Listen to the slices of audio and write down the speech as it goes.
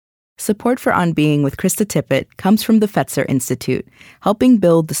Support for On Being with Krista Tippett comes from the Fetzer Institute, helping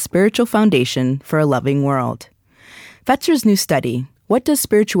build the spiritual foundation for a loving world. Fetzer's new study, What Does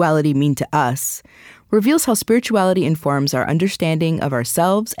Spirituality Mean to Us?, reveals how spirituality informs our understanding of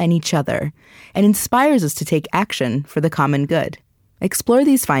ourselves and each other, and inspires us to take action for the common good. Explore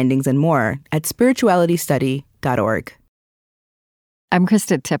these findings and more at spiritualitystudy.org. I'm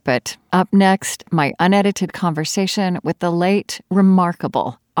Krista Tippett. Up next, my unedited conversation with the late,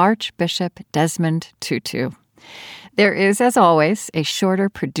 remarkable Archbishop Desmond Tutu. There is, as always, a shorter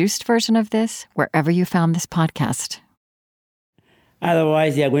produced version of this wherever you found this podcast.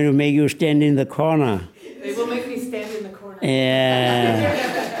 Otherwise, they are going to make you stand in the corner. They will make me stand in the corner. Yeah.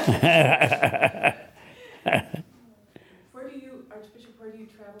 Archbishop, where do you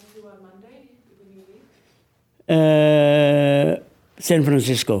travel to on Monday when you leave? San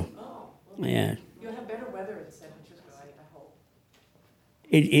Francisco. Oh, okay. Yeah. You'll have better weather in San Francisco, I hope.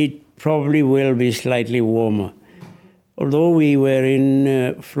 It probably will be slightly warmer. Although we were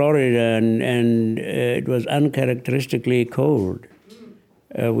in Florida and it was uncharacteristically cold.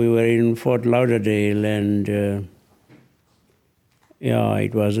 We were in Fort Lauderdale and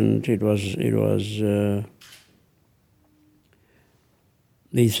it was,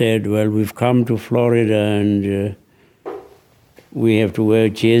 they said, well, we've come to Florida and we have to wear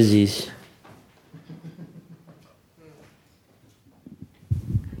jerseys.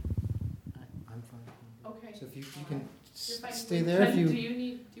 I'm fine. Okay. So if you can stay there, if you Do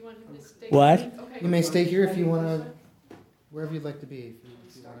you want him to stay? What? Okay. you may stay here if you want to, wherever you'd like to be. If you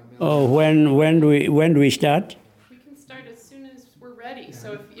wanna Oh, when do we start? We can start as soon as we're ready.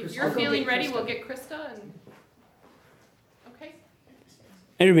 So if you're feeling ready, we'll get Krista and... Okay.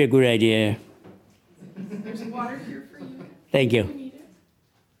 It'll be a good idea. There's water here for you. Thank you. You need it.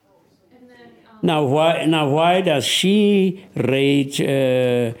 And then... Now, why does she rate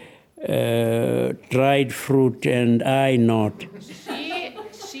dried fruit and I not?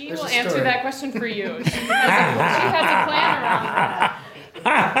 She will answer that question for you. She has a plan around that.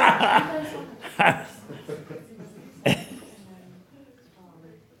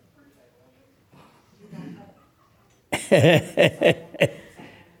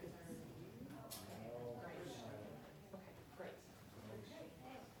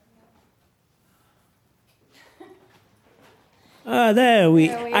 There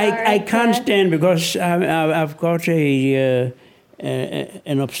I can't stand because I've got an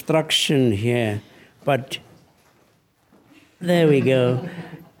obstruction here, but there we go.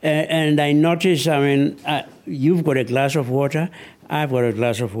 And I notice, you've got a glass of water, I've got a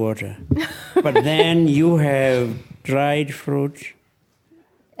glass of water. But then you have dried fruit.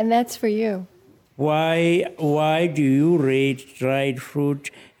 And that's for you. Why do you rate dried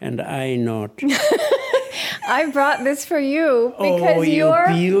fruit and I not? I brought this for you because your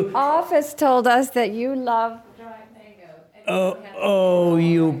office told us that you love dried mango.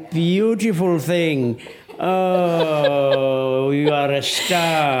 You beautiful thing. Oh, you are a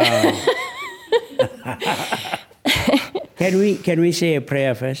star. Can we say a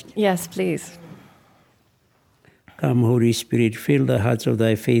prayer first? Yes, please. Come, Holy Spirit, fill the hearts of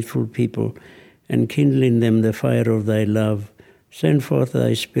thy faithful people and kindle in them the fire of thy love. Send forth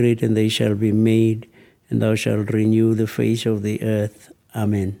thy Spirit, and they shall be made, and thou shalt renew the face of the earth.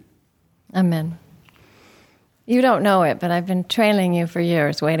 Amen. Amen. You don't know it, but I've been trailing you for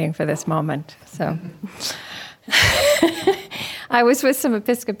years, waiting for this moment. So, I was with some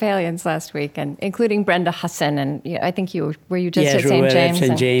Episcopalians last week, and including Brenda Husson, and I think you were just at St. James?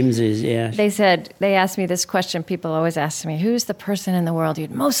 St. James's, yes. They asked me this question. People always ask me, who's the person in the world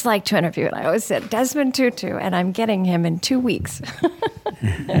you'd most like to interview? And I always said, Desmond Tutu, and I'm getting him in 2 weeks.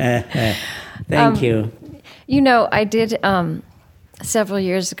 Thank you. You know, I did, several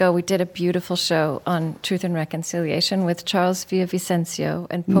years ago, we did a beautiful show on Truth and Reconciliation with Charles Villavicencio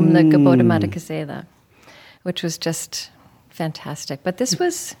and Pumla Gabodamada, which was just fantastic. But this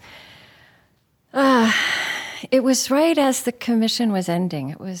was, it was right as the commission was ending.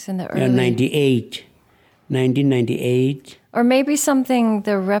 It was in the early... 1998. Or maybe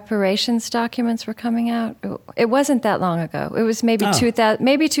the reparations documents were coming out. It wasn't that long ago. It was maybe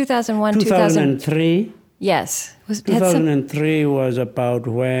 2001, 2003? Yes. 2003 was about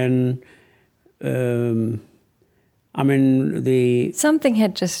when, something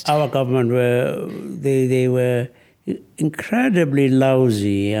had just... Our government they were incredibly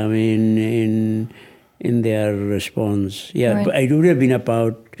lousy, in their response. Yeah, right. But it would have been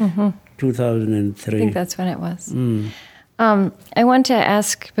about 2003. I think that's when it was. I want to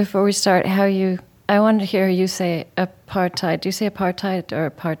ask, before we start, I want to hear you say apartheid. Do you say apartheid or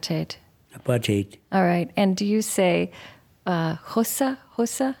apartheid? Apartheid. All right. And do you say Hossa?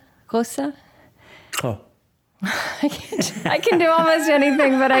 Cosa? Oh. I can do almost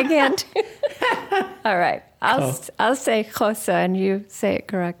anything, but I can't. All right. I'll say Cosa and you say it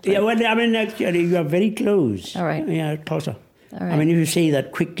correctly. Yeah, well, I mean, actually, you are very close. All right. Yeah, closer. All right. I mean, if you say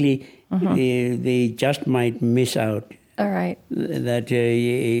that quickly, they just might miss out All right. that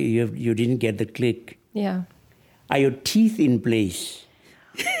you didn't get the click. Yeah. Are your teeth in place?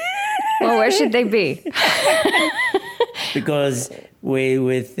 Well, where should they be? Because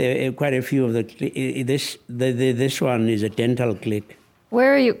with quite a few of this one is a dental click.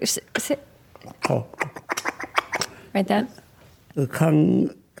 Where are you? Sit. Oh. Right there? The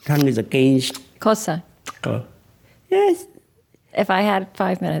tongue is against. Cosa. Oh. Yes. If I had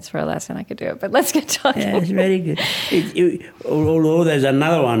 5 minutes for a lesson, I could do it. But let's get talking. Yeah, it's very good. Although there's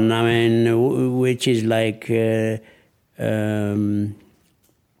another one, I mean, which is like a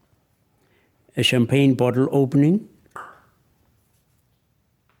champagne bottle opening.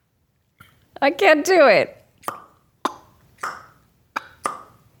 I can't do it.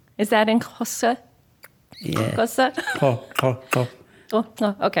 Is that in Cosa? Yeah. Cosa? Oh. Oh,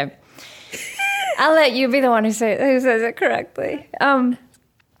 no, okay. I'll let you be the one who says it correctly. Can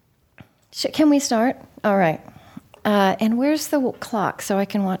we start? All right. And where's the clock so I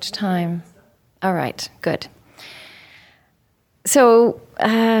can watch time? All right, good. So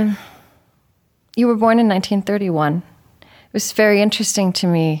you were born in 1931. It was very interesting to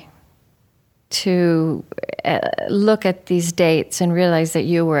me to look at these dates and realize that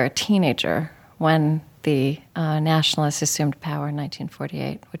you were a teenager when the nationalists assumed power in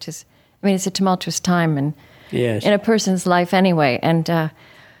 1948, which is, I mean, it's a tumultuous time in a person's life anyway. And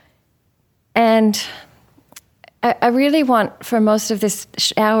I really want, for most of this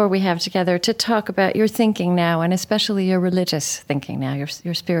hour we have together, to talk about your thinking now, and especially your religious thinking now,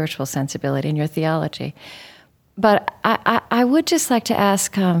 your spiritual sensibility and your theology. But I would just like to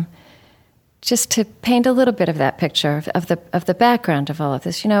ask, just to paint a little bit of that picture of the background of all of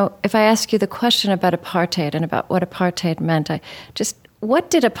this. You know, if I ask you the question about apartheid and about what apartheid meant,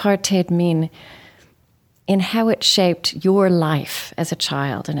 what did apartheid mean in how it shaped your life as a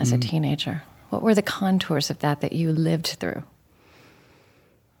child and as a teenager? What were the contours of that you lived through?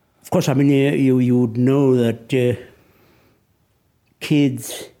 Of course, I mean, you would know that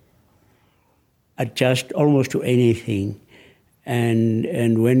kids adjust almost to anything.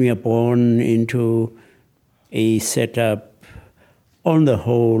 And when we are born into a setup, on the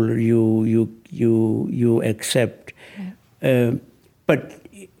whole, you accept. Yeah. But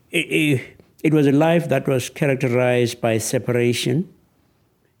it was a life that was characterized by separation.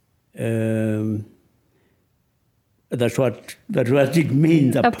 That's what it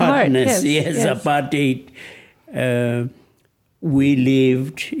means. Apartness. Yes, apartheid. We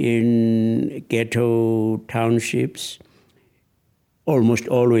lived in ghetto townships. Almost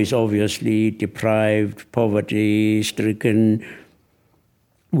always, obviously, deprived, poverty-stricken,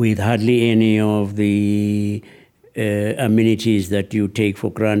 with hardly any of the amenities that you take for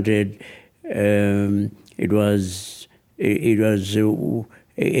granted. It was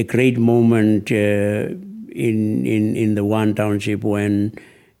a great moment in the one township when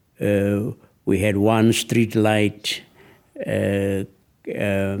we had one street light, and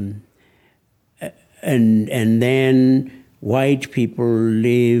then white people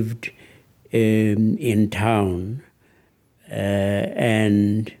lived in town,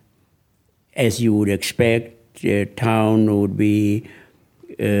 and as you would expect, town would be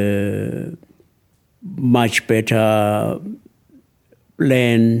much better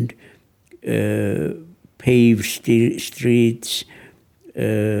land, paved streets,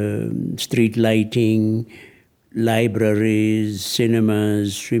 street lighting, libraries,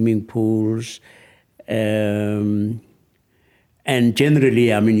 cinemas, swimming pools. And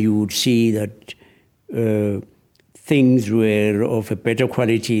generally, I mean, you would see that things were of a better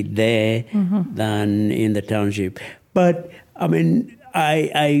quality there than in the township. But, I mean, I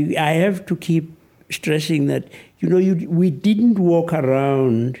have to keep stressing that, you know, we didn't walk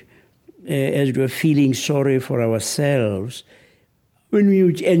around as we were feeling sorry for ourselves. When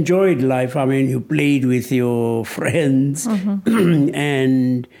we enjoyed life, I mean, you played with your friends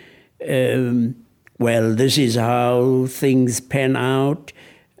and... well, this is how things pan out,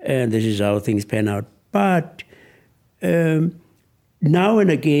 and this is how things pan out. But now and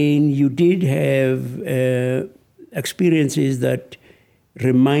again, you did have experiences that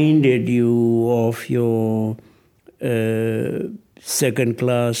reminded you of your second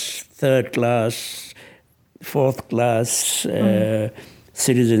class, third class, fourth class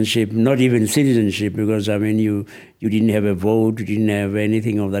citizenship, not even citizenship, because, I mean, you didn't have a vote, you didn't have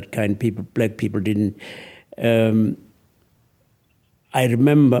anything of that kind. Black people didn't. I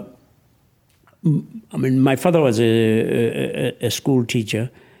remember I mean, my father was a school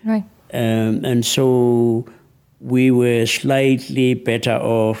teacher. Right. And so we were slightly better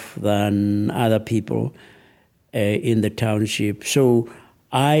off than other people in the township. So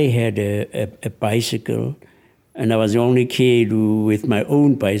I had a bicycle, and I was the only kid with my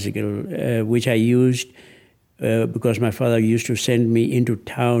own bicycle, which I used because my father used to send me into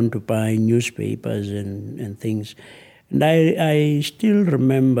town to buy newspapers and things. And I still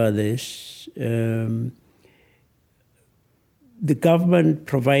remember this. The government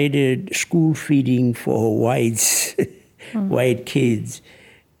provided school feeding for whites, white kids,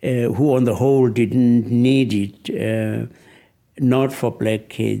 who on the whole didn't need it, not for black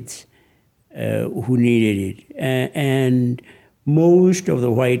kids who needed it. And most of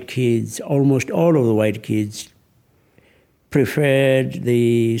the white kids, almost all of the white kids, preferred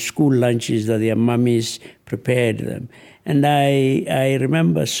the school lunches that their mummies prepared them. And I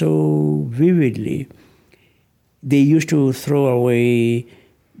remember so vividly, they used to throw away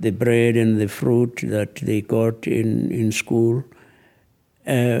the bread and the fruit that they got in school.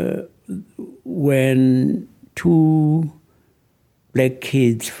 When two black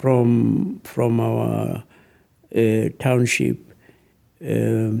kids from our township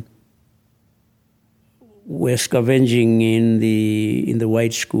were scavenging in the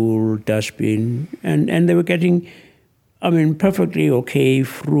white school dustbin, and they were getting, I mean, perfectly okay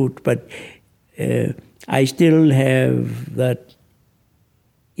fruit, but I still have that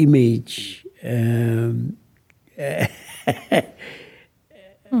image as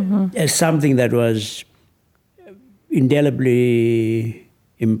something that was indelibly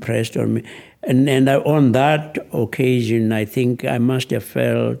impressed on me. And on that occasion, I think I must have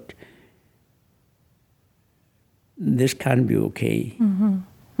felt, this can't be okay.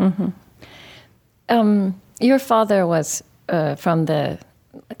 Your father was from the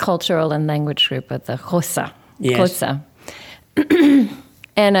cultural and language group of the Xhosa. Yes. Xhosa.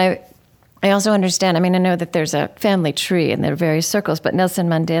 And I also understand, I mean, I know that there's a family tree and there are various circles, but Nelson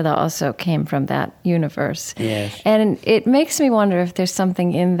Mandela also came from that universe. Yes. And it makes me wonder if there's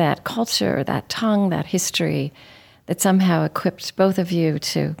something in that culture, that tongue, that history, that somehow equipped both of you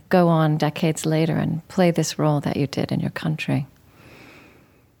to go on decades later and play this role that you did in your country.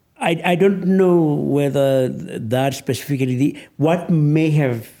 I don't know whether that specifically, what may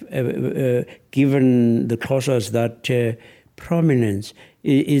have given the Xhosas that prominence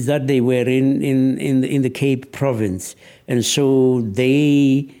is that they were in the Cape Province, and so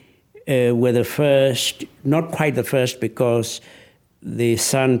they were the first, not quite the first, because the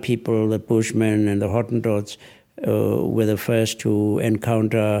San people, the Bushmen and the Hottentots, were the first to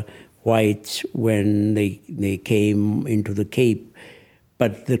encounter whites when they came into the Cape.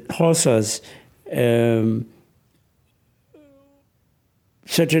 But the Xhosas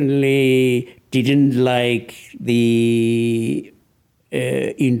certainly didn't like the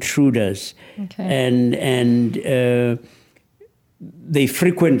intruders, okay. and they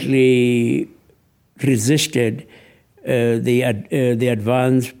frequently resisted the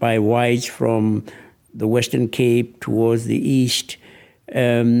advance by whites from the Western Cape towards the east,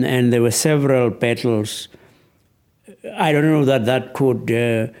 and there were several battles. I don't know that could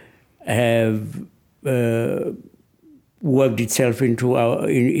have worked itself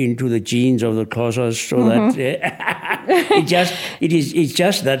into the genes of the Xhosas, so that it's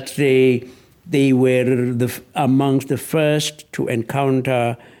just that they were amongst the first to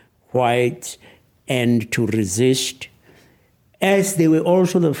encounter whites and to resist, as they were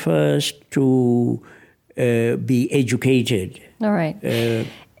also the first to be educated. All right.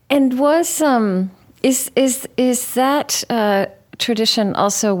 And was is that tradition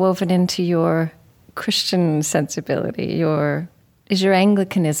also woven into your Christian sensibility? Is your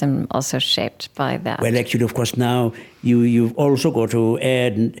Anglicanism also shaped by that? Well, actually, of course, now you've also got to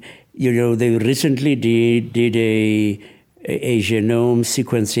add, they recently did a genome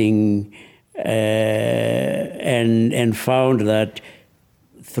sequencing and found that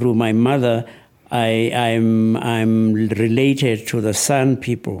through my mother, I'm related to the San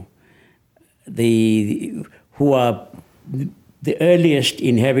people, who are the earliest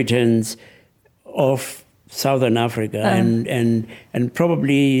inhabitants of Southern Africa and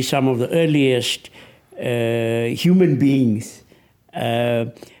probably some of the earliest human beings.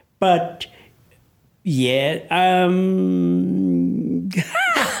 But yeah,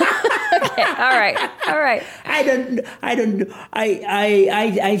 Okay, all right. I don't know.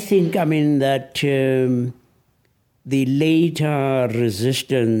 I think, I mean, that the later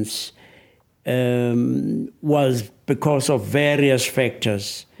resistance was because of various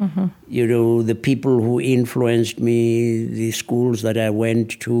factors. The people who influenced me, the schools that I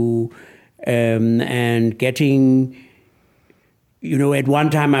went to, and getting, at one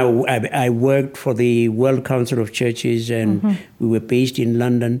time I worked for the World Council of Churches, and we were based in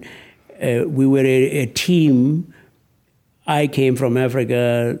London. We were a team. I came from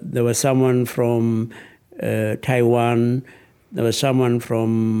Africa. There was someone from Taiwan. There was someone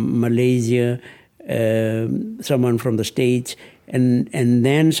from Malaysia, someone from the States, and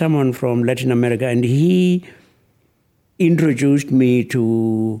then someone from Latin America. And he introduced me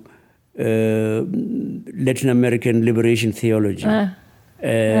to Latin American liberation theology, right.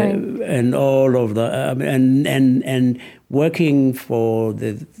 and all of the and working for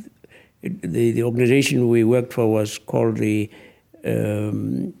the organization we worked for was called the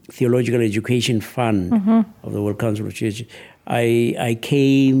Theological Education Fund of the World Council of Churches. I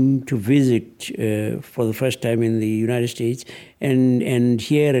came to visit for the first time in the United States, and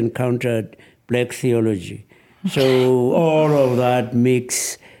here encountered black theology. So all of that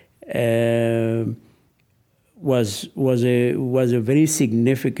mix was a very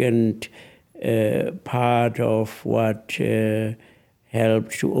significant part of what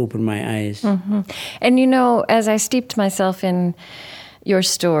helped to open my eyes. And as I steeped myself in your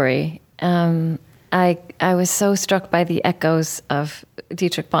story, I was so struck by the echoes of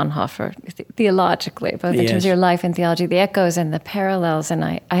Dietrich Bonhoeffer, theologically, both in terms of your life and theology, the echoes and the parallels. And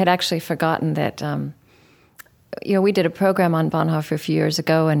I had actually forgotten that, we did a program on Bonhoeffer a few years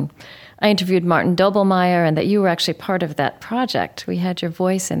ago, and I interviewed Martin Doblmeier, and that you were actually part of that project. We had your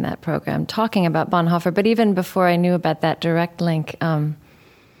voice in that program talking about Bonhoeffer. But even before I knew about that direct link,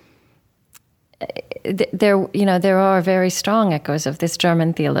 there are very strong echoes of this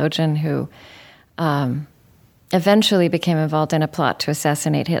German theologian who eventually became involved in a plot to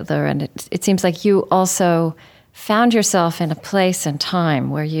assassinate Hitler. And it seems like you also found yourself in a place and time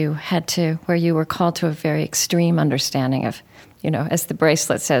where you were called to a very extreme understanding of, as the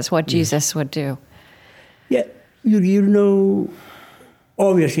bracelet says, what Jesus would do. Yeah,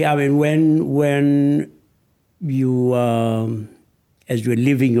 obviously, I mean, when you as you're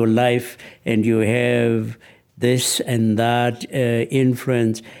living your life and you have this and that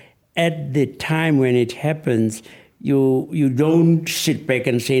influence, at the time when it happens, you don't sit back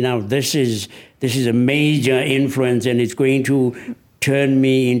and say, now this is a major influence and it's going to turn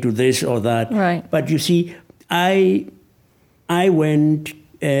me into this or that. Right. But you see, I went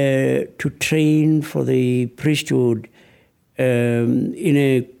to train for the priesthood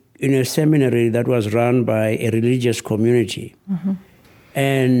in a seminary that was run by a religious community.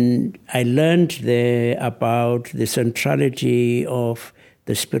 And I learned there about the centrality of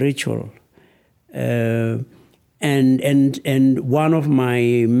the spiritual. And one of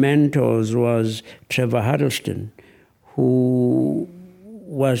my mentors was Trevor Huddleston, who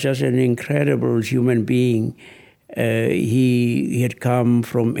was just an incredible human being. He had come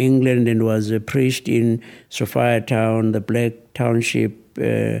from England and was a priest in Sophiatown, the black township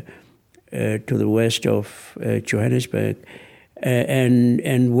to the west of Johannesburg.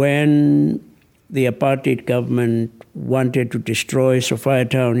 And when the apartheid government wanted to destroy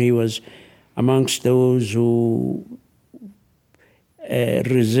Sophiatown, he was amongst those who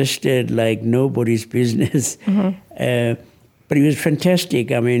resisted like nobody's business. But he was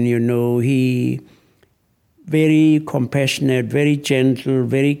fantastic. I mean, he very compassionate, very gentle,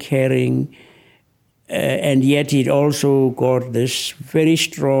 very caring, and yet he'd also got this very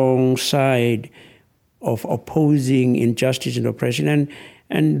strong side of opposing injustice and oppression.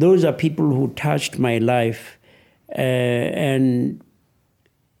 And those are people who touched my life. And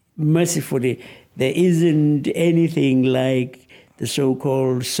mercifully, there isn't anything like the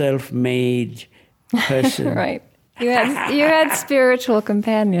so-called self-made person. Right. You had spiritual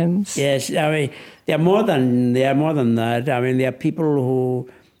companions. Yes, I mean, they are more than that. I mean, they are people who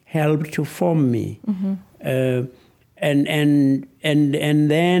helped to form me. And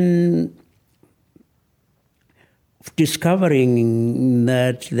then discovering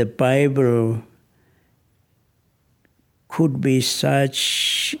that the Bible could be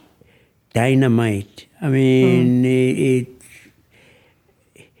such dynamite. I mean,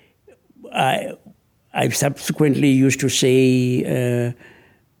 I subsequently used to say,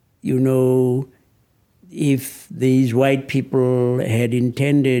 if these white people had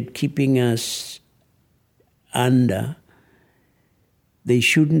intended keeping us under, they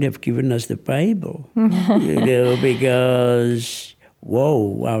shouldn't have given us the Bible, because,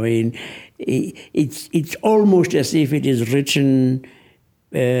 whoa, I mean, it's almost as if it is written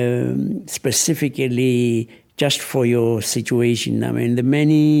specifically just for your situation. I mean, the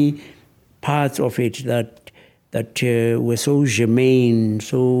many parts of it that were so germane,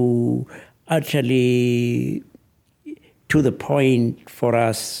 so utterly to the point for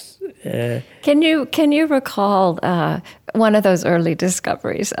us Can you recall one of those early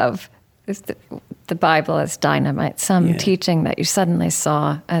discoveries of the Bible as dynamite, some teaching that you suddenly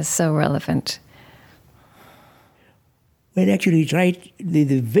saw as so relevant? Well, actually, it's right.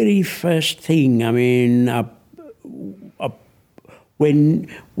 The very first thing, I mean,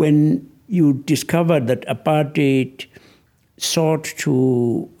 when you discovered that apartheid sought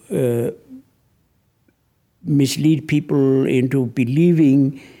to mislead people into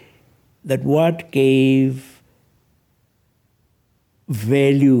believing that what gave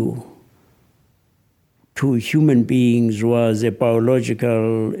value to human beings was a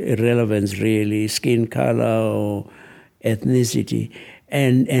biological irrelevance, really, skin color or ethnicity,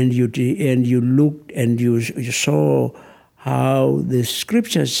 and you looked and you saw how the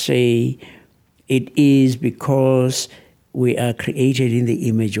scriptures say it is because we are created in the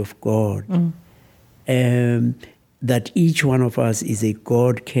image of God. That each one of us is a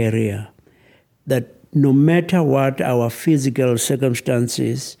God carrier, that no matter what our physical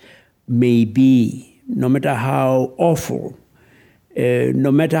circumstances may be, no matter how awful,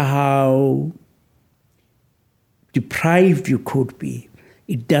 no matter how deprived you could be,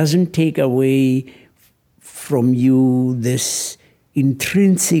 it doesn't take away from you this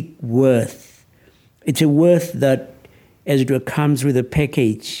intrinsic worth. It's a worth that, as it were, comes with a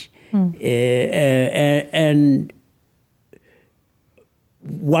package. And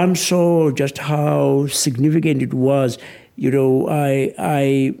one saw just how significant it was. You know,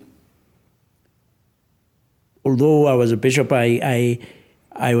 although I was a bishop, I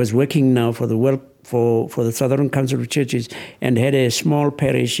was working now for the Southern Council of Churches and had a small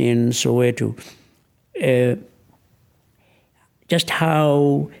parish in Soweto. Just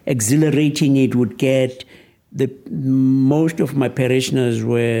how exhilarating it would get. Most of my parishioners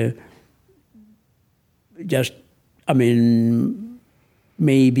were just,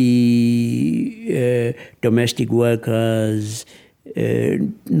 maybe domestic workers,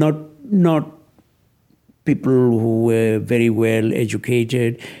 not people who were very well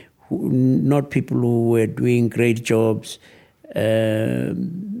educated, not people who were doing great jobs,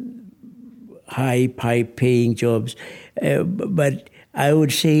 high paying jobs. But I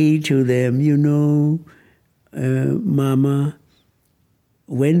would say to them, Mama,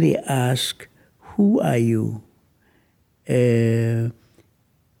 when they ask, who are you?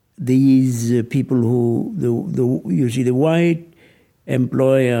 These people who, you see, the white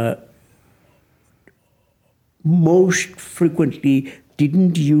employer most frequently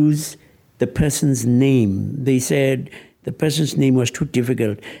didn't use the person's name. They said the person's name was too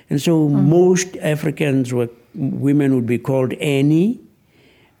difficult. And so most Africans women would be called Annie,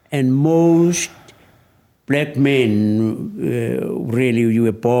 and most black men, really, you were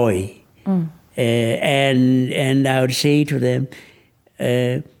a boy. And I would say to them,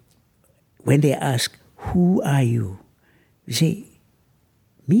 when they ask, who are you? You say,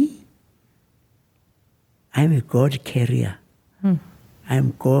 me? I'm a God carrier.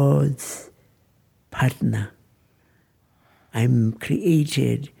 I'm God's partner. I'm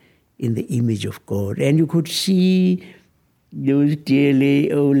created in the image of God. And you could see those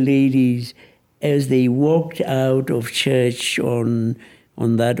dear old ladies as they walked out of church on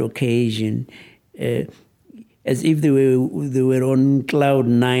that occasion, as if they were on cloud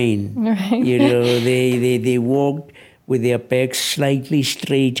nine. Right. They walked with their backs slightly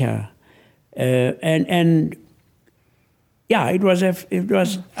straighter, and yeah, it was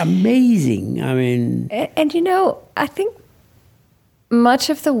amazing. I mean, and I think much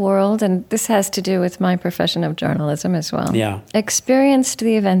of the world, and this has to do with my profession of journalism as well, experienced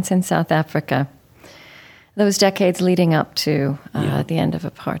the events in South Africa, those decades leading up to the end of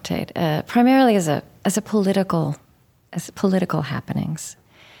apartheid, primarily as political happenings.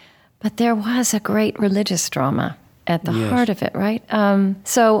 But there was a great religious drama at the heart of it, right?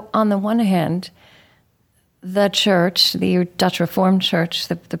 So on the one hand, the church, the Dutch Reformed Church,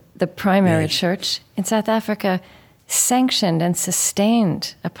 the primary church in South Africa, sanctioned and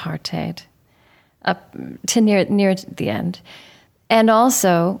sustained apartheid up to near the end. And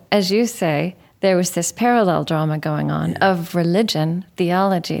also, as you say, there was this parallel drama going on of religion,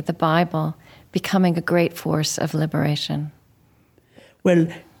 theology, the Bible, becoming a great force of liberation. Well,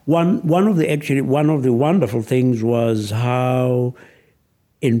 one of the wonderful things was how,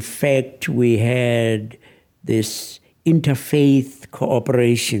 in fact, we had this interfaith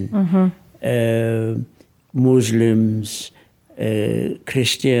cooperation. Muslims,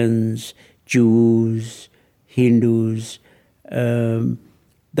 Christians, Jews, Hindus,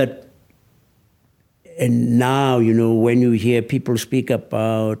 and now, when you hear people speak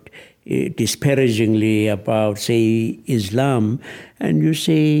about disparagingly about, say, Islam, and you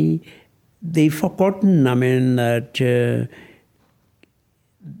say they've forgotten,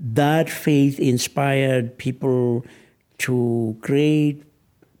 that faith inspired people to great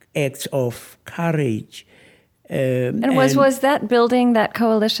acts of courage. And was that building, that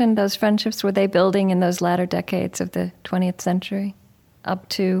coalition, those friendships, were they building in those latter decades of the 20th century up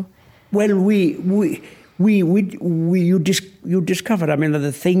to? Well, you discovered,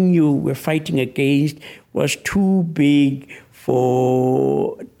 the thing you were fighting against was too big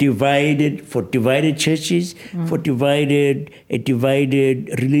for divided churches, for a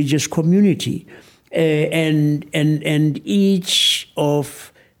divided religious community. And each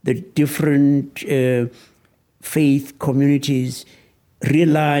of the different faith communities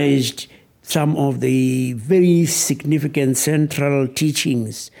realized some of the very significant central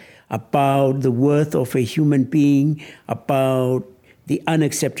teachings about the worth of a human being, about the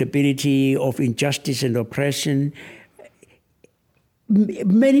unacceptability of injustice and oppression.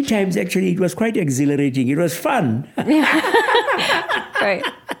 Many times, actually, it was quite exhilarating. It was fun. Right.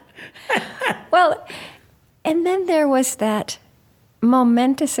 Well, and then there was that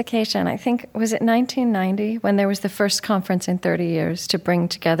momentous occasion, I think, was it 1990, when there was the first conference in 30 years to bring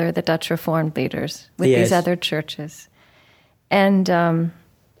together the Dutch Reformed leaders with these other churches. And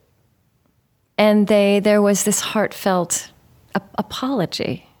there was this heartfelt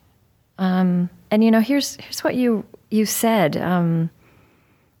apology. And, here's what you said.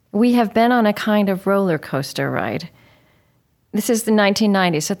 We have been on a kind of roller coaster ride. This is the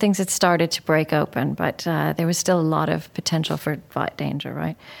 1990s, so things had started to break open, but there was still a lot of potential for danger,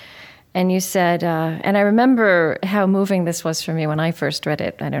 right? And you said, and I remember how moving this was for me when I first read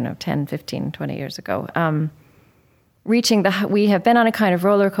it, 10, 15, 20 years ago. We have been on a kind of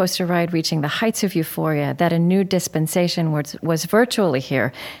roller coaster ride, reaching the heights of euphoria, that a new dispensation was virtually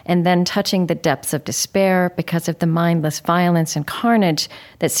here, and then touching the depths of despair because of the mindless violence and carnage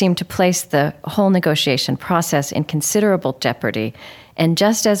that seemed to place the whole negotiation process in considerable jeopardy. And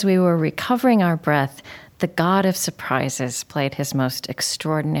just as we were recovering our breath, the god of surprises played his most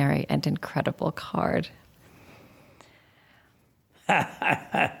extraordinary and incredible card.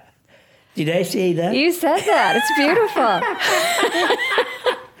 Did I say that? You said that. It's beautiful.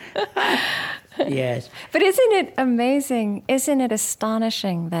 Yes. But isn't it amazing? Isn't it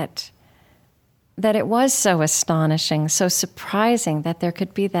astonishing that it was so astonishing, so surprising that there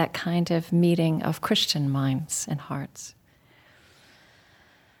could be that kind of meeting of Christian minds and hearts?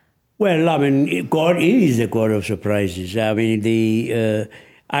 Well, God is a God of surprises.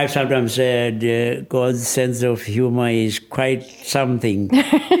 I've sometimes said God's sense of humor is quite something,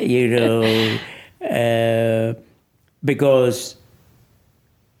 because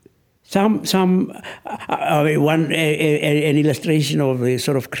an illustration of the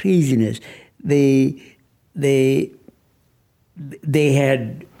sort of craziness. They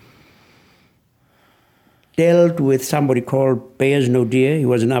had dealt with somebody called Beyers Naudé. He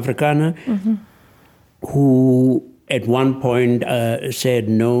was an Afrikaner who at one point said,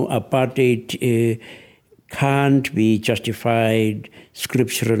 no, apartheid can't be justified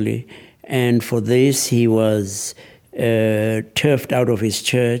scripturally. And for this, he was turfed out of his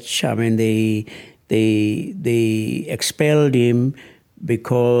church. They expelled him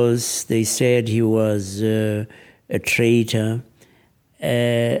because they said he was a traitor.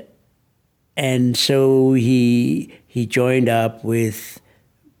 And so he joined up with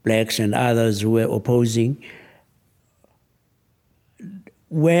blacks and others who were opposing.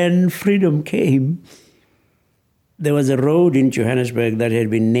 When freedom came, there was a road in Johannesburg that had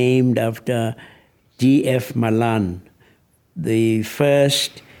been named after D.F. Malan, the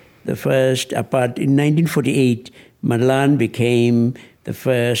first apart in 1948. Malan became the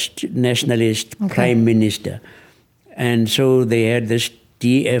first nationalist prime minister, and so they had this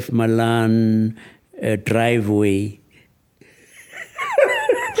D.F. Malan driveway.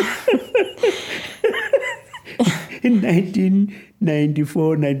 In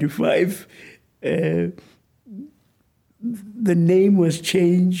 1994, 95, the name was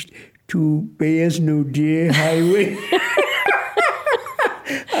changed to Beyers Naudé Highway.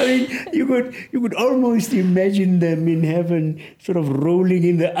 You could almost imagine them in heaven, sort of rolling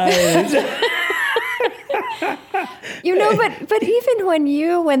in the aisles. But even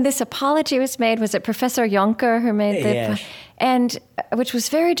when this apology was made, was it Professor Jonker who made the, yes. And which was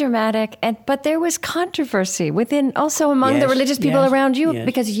very dramatic, but there was controversy also among the religious people around you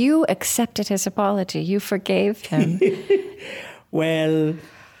because you accepted his apology, you forgave him. Well,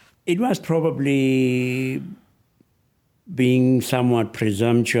 it was probably being somewhat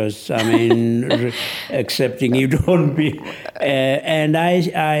presumptuous. I mean, accepting you don't be. And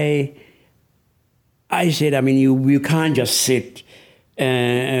I said, I mean, you can't just sit.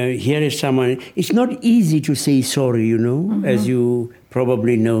 Here is someone. It's not easy to say sorry, you know, as you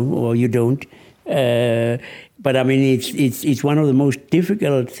probably know, or you don't. But I mean, it's one of the most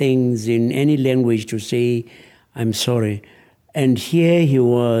difficult things in any language to say, I'm sorry. And here he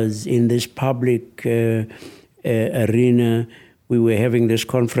was in this public arena. We were having this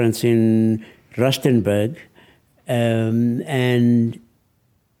conference in Rustenburg, and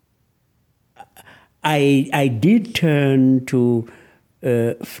I did turn to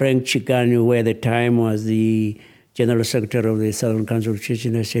Frank Chicano, who at the time was the General Secretary of the Southern Council of Churches,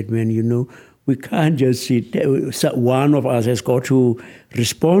 and I said, man, you know, we can't just sit. One of us has got to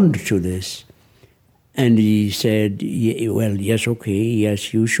respond to this. And he said, well, yes, okay,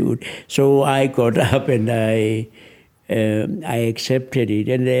 yes, you should. So I got up and I accepted it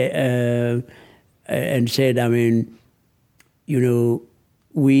and said, I mean, you know,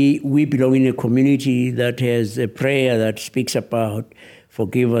 we belong in a community that has a prayer that speaks about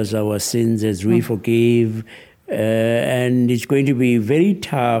forgive us our sins as we forgive. And it's going to be very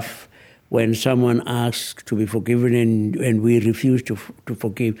tough when someone asks to be forgiven and we refuse to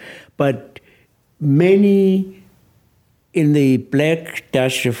forgive. But many in the Black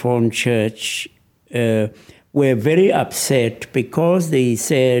Dutch Reformed Church were very upset because they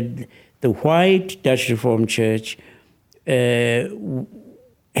said the white Dutch Reformed Church had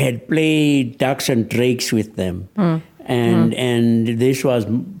played ducks and drakes with them. And this was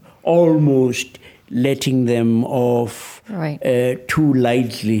almost letting them off too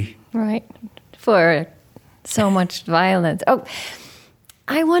lightly. Right. For so much violence. Oh,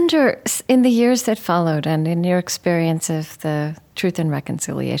 I wonder, in the years that followed and in your experience of the Truth and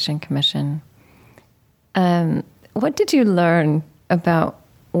Reconciliation Commission, what did you learn about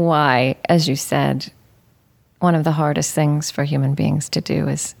why, as you said, one of the hardest things for human beings to do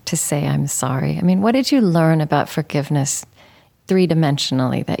is to say, I'm sorry? I mean, what did you learn about forgiveness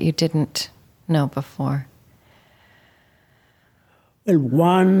three-dimensionally that you didn't know before? Well,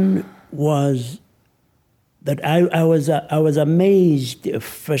 one was that I was amazed,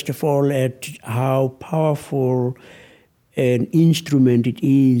 first of all, at how powerful an instrument it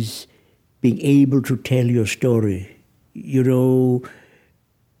is being able to tell your story. You know,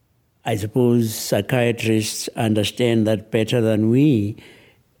 I suppose psychiatrists understand that better than we.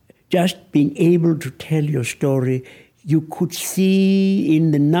 Just being able to tell your story, you could see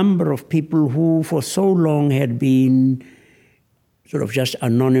in the number of people who for so long had been sort of just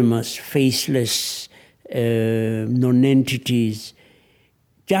anonymous, faceless, non-entities,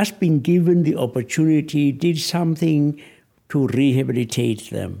 just being given the opportunity, did something to rehabilitate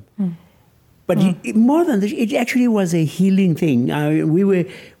them. But more than this, it actually was a healing thing.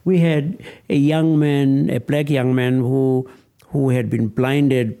 We had a young man, a black young man who had been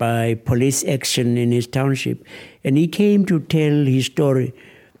blinded by police action in his township, and he came to tell his story.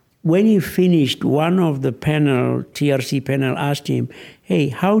 When he finished, one of the panel, TRC panel, asked him, hey,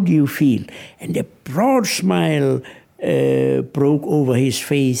 how do you feel? And a broad smile broke over his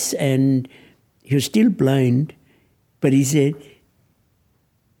face, and he was still blind, but he said,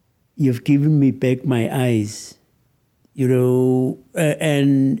 you've given me back my eyes, you know,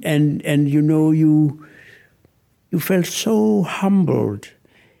 and you know, you felt so humbled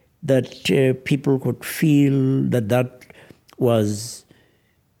that people could feel that was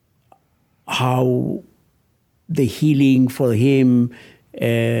how the healing for him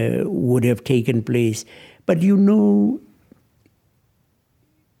would have taken place. But you know,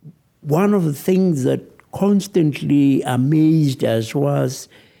 one of the things that constantly amazed us was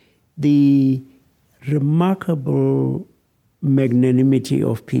the remarkable magnanimity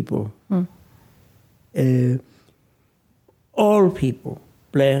of people. All people,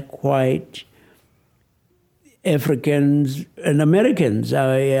 black, white, Africans and Americans.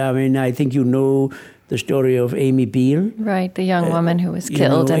 I mean, I think you know the story of Amy Beale. Right, the young woman who was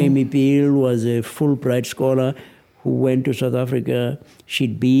killed. You know, Amy Beale was a Fulbright scholar who went to South Africa.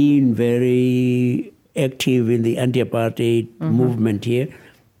 She'd been very active in the anti-apartheid movement here.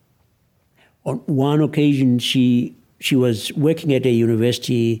 On one occasion, she was working at a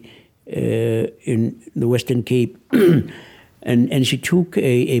university in the Western Cape, and she took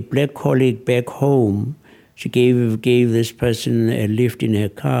a black colleague back home. She gave this person a lift in her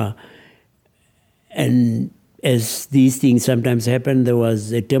car. And as these things sometimes happen, there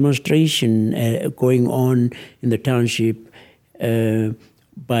was a demonstration going on in the township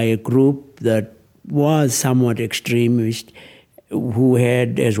by a group that was somewhat extremist, who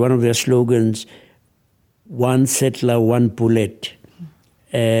had as one of their slogans, one settler, one bullet.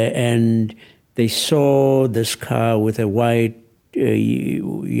 And they saw this car with a white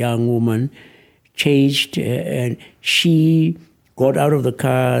young woman chased, and she got out of the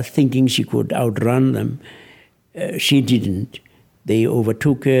car thinking she could outrun them. She didn't. They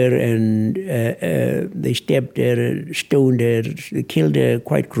overtook her and they stabbed her, stoned her, they killed her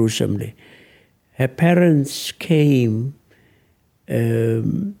quite gruesomely. Her parents came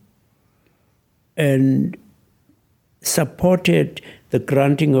and supported the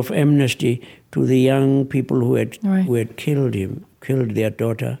granting of amnesty to the young people who had killed their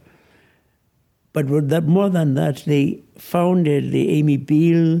daughter. But more than that, they founded the Amy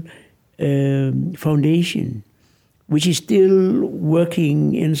Beale Foundation, which is still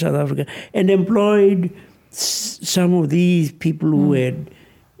working in South Africa, and employed some of these people who had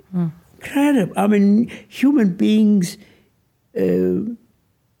incredible. I mean, human beings can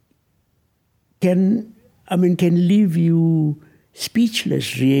leave you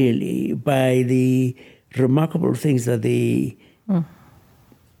speechless, really, by the remarkable things that they.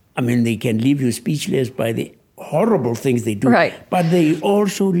 They can leave you speechless by the horrible things they do. Right. But they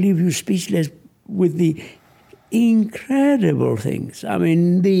also leave you speechless with the incredible things. I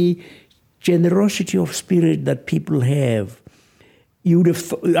mean, the generosity of spirit that people have. You would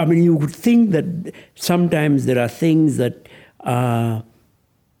have. You would think that sometimes there are things that are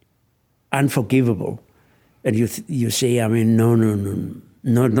unforgivable, and you say, no,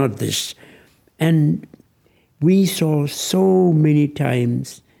 not this. And we saw so many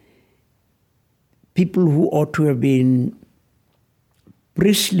times people who ought to have been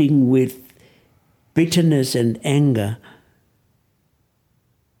bristling with bitterness and anger,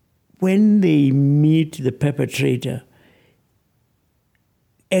 when they meet the perpetrator,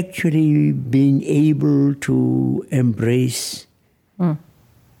 actually being able to embrace.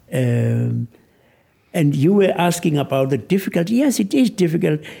 And you were asking about the difficulty. Yes, it is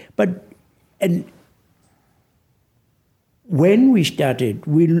difficult, and when we started,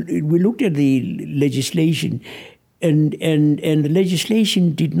 we looked at the legislation, and the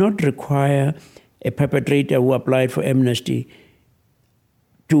legislation did not require a perpetrator who applied for amnesty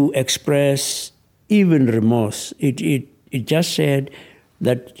to express even remorse. It just said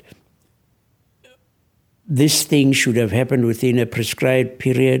that this thing should have happened within a prescribed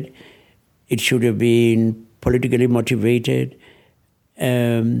period. It should have been politically motivated,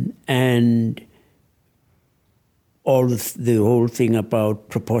 and all the whole thing about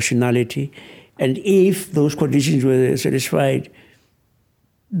proportionality. And if those conditions were satisfied,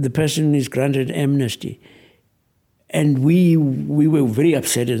 the person is granted amnesty. And we were very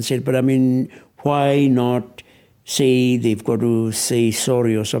upset and said, but why not say they've got to say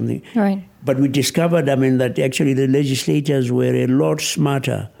sorry or something? Right. But we discovered, that actually the legislators were a lot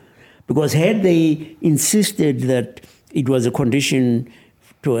smarter, because had they insisted that it was a condition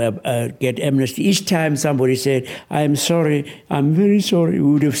to get amnesty, each time somebody said, I'm sorry, I'm very sorry,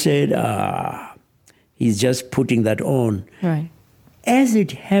 we would have said, he's just putting that on. Right. As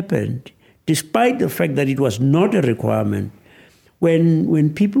it happened, despite the fact that it was not a requirement,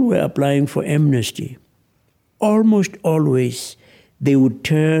 when people were applying for amnesty, almost always they would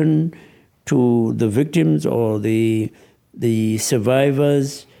turn to the victims or the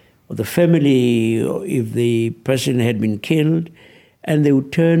survivors or the family, if the person had been killed, and they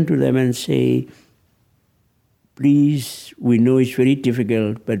would turn to them and say, please, we know it's very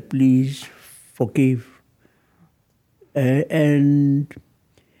difficult, but please forgive. And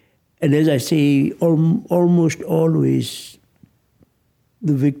as I say, almost always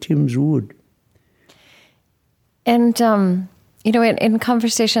the victims would. And, in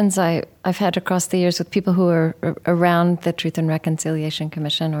conversations I've had across the years with people who are around the Truth and Reconciliation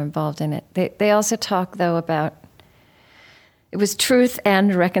Commission or involved in it, they also talk, though, about it was truth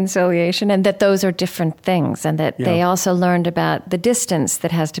and reconciliation, and that those are different things, and that they also learned about the distance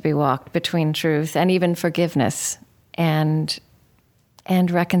that has to be walked between truth and even forgiveness and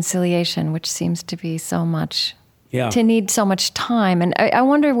reconciliation, which seems to be so much, to need so much time. And I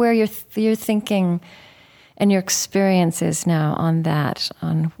wonder where your thinking and your experience is now on that.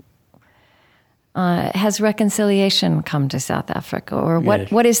 Has reconciliation come to South Africa, or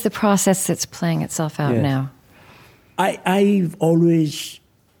what is the process that's playing itself out now? I've always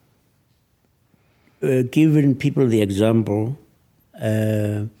given people the example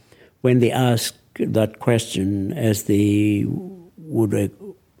when they ask that question, as they would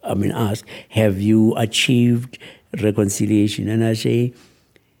ask, have you achieved reconciliation? And I say,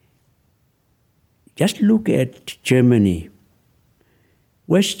 just look at Germany.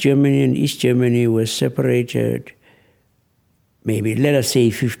 West Germany and East Germany were separated maybe, let us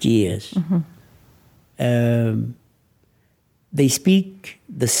say, 50 years. Mm-hmm. they speak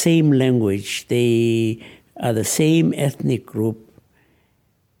the same language. They are the same ethnic group.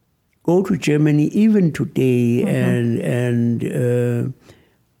 Go to Germany even today and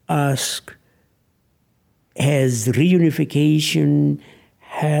ask, has reunification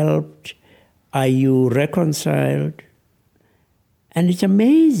helped? Are you reconciled? And it's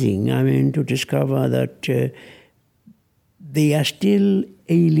amazing, to discover that they are still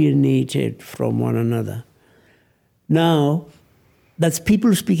alienated from one another. Now, that's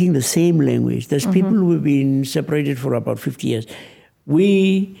people speaking the same language. There's people who have been separated for about 50 years.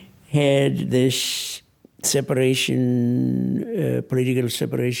 We had this separation, political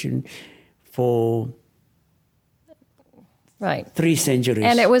separation for 3 centuries.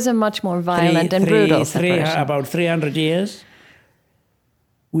 And it was a much more violent and brutal separation. About 300 years.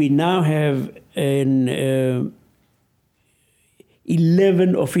 We now have 11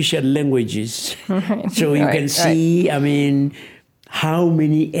 official languages. So you can see, how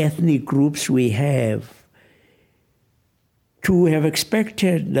many ethnic groups we have. To have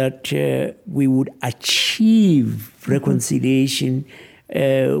expected that we would achieve reconciliation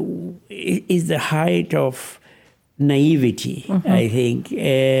is the height of naivety, I think.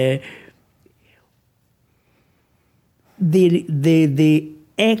 The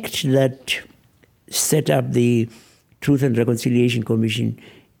act that set up the Truth and Reconciliation Commission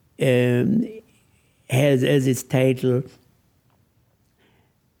has as its title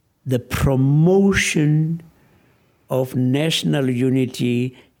the promotion of national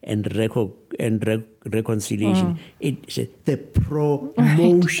unity and reconciliation. It's the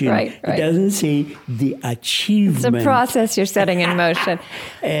promotion. Right. It doesn't say the achievement. It's a process you're setting in motion.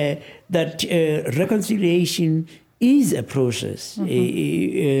 That reconciliation is a process.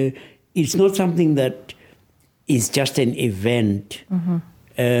 It's not something that is just an event.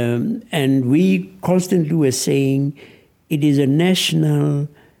 And we constantly were saying it is a national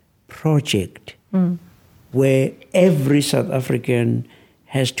project where every South African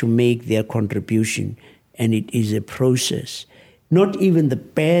has to make their contribution, and it is a process. Not even the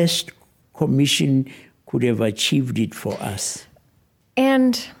best commission could have achieved it for us.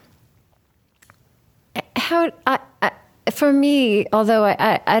 And how, for me, although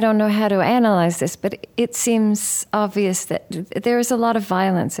I don't know how to analyze this, but it seems obvious that there is a lot of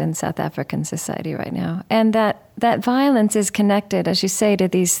violence in South African society right now. And that violence is connected, as you say, to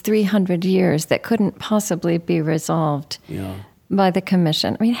these 300 years that couldn't possibly be resolved by the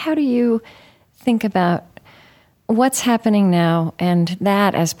commission. How do you think about what's happening now and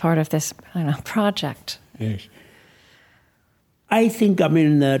that as part of this project? Yes. I think,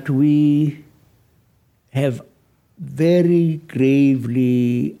 that we have very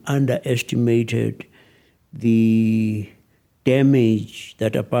gravely underestimated the damage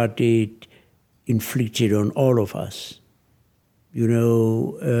that apartheid inflicted on all of us.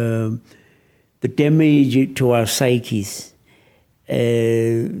 The damage to our psyches,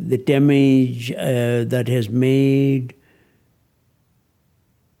 the damage that has made.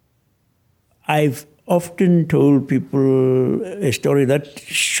 I've often told people a story that,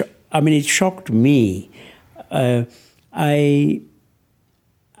 it shocked me. I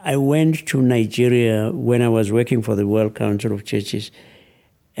went to Nigeria when I was working for the World Council of Churches,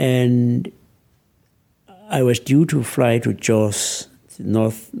 and I was due to fly to Jos, in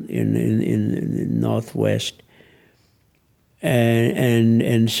northwest,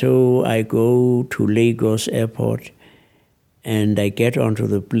 and so I go to Lagos Airport, and I get onto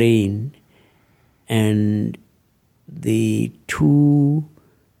the plane, and the 2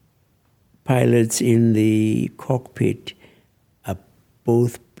 pilots in the cockpit are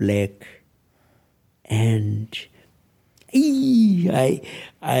both black, and I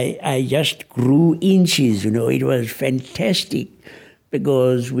just grew inches. It was fantastic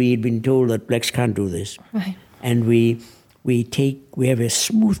because we had been told that blacks can't do this, right. And we have a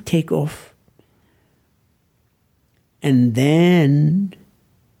smooth takeoff, and then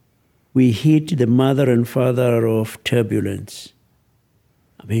we hit the mother and father of turbulence.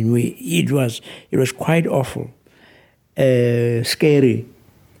 It was quite awful, scary.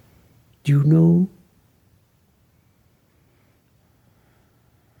 Do you know?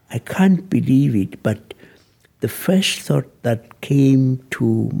 I can't believe it, but the first thought that came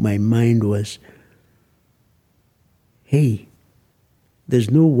to my mind was, hey,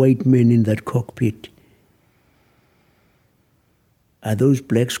 there's no white men in that cockpit. Are those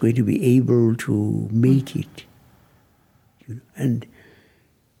blacks going to be able to make it? And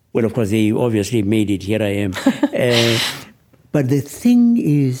well, of course, they obviously made it. Here I am. But the thing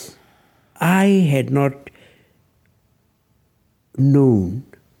is, I had not known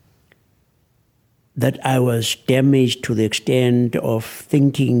that I was damaged to the extent of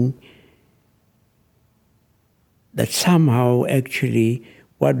thinking that somehow actually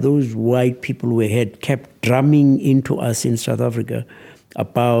what those white people had kept drumming into us in South Africa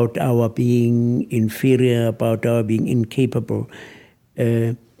about our being inferior, about our being incapable,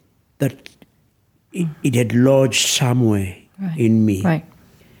 that it had lodged somewhere in me. Right.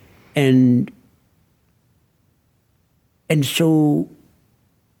 And so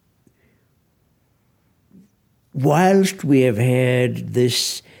whilst we have had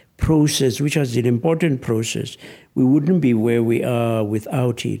this process, which was an important process, we wouldn't be where we are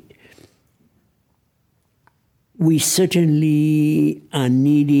without it. We certainly are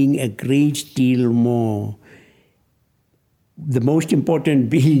needing a great deal more. The most important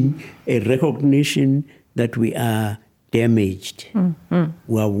being a recognition that we are damaged. Mm-hmm.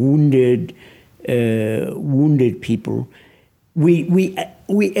 We are wounded people. We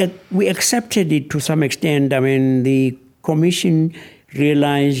accepted it to some extent. I mean, the commission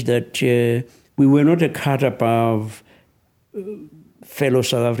realized that we were not a cut above fellow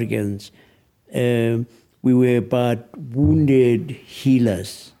South Africans. We were but wounded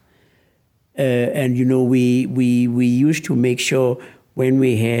healers. And, you know, we used to make sure when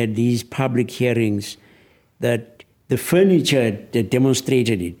we had these public hearings that the furniture that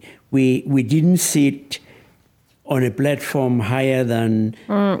demonstrated it, we didn't sit on a platform higher than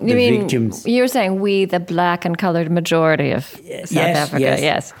the victims. You're saying we, the black and colored majority of South Africa,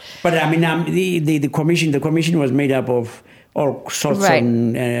 yes. But I mean, the commission was made up of all sorts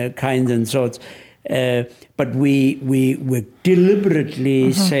and kinds and sorts. But we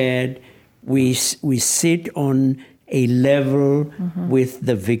deliberately said we sit on a level with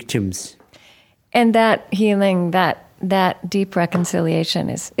the victims. And that healing, that deep reconciliation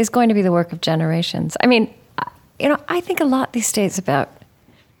is going to be the work of generations. I mean, you know, I think a lot these days about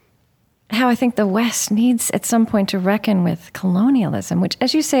how I think the West needs at some point to reckon with colonialism, which,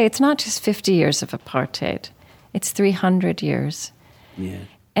 as you say, it's not just 50 years of apartheid. It's 300 years. Yeah.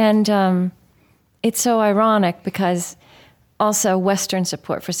 And it's so ironic because also Western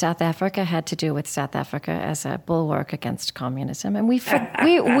support for South Africa had to do with South Africa as a bulwark against communism. And we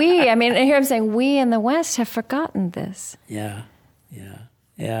I mean, here I'm saying we in the West have forgotten this. Yeah.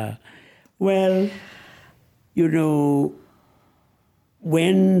 Well, you know,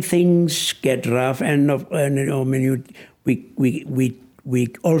 when things get rough, and you know, I mean, we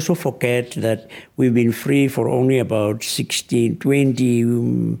also forget that we've been free for only about 16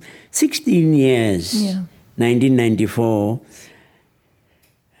 years, 1994.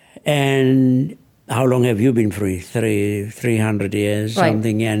 And how long have you been free? 300 years,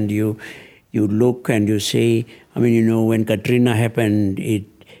 something. And you look and you say, I mean, you know, when Katrina happened, it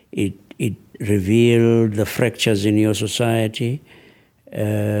revealed the fractures in your society,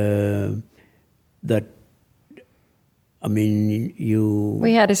 that, I mean,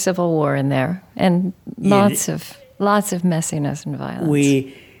 we had a civil war in there, and lots of messiness and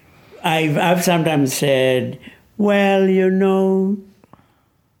violence. I've sometimes said, well, you know,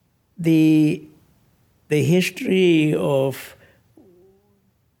 the history of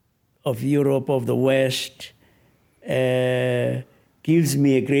Europe, of the West, gives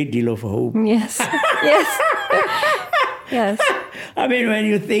me a great deal of hope. Yes. Yes. I mean, when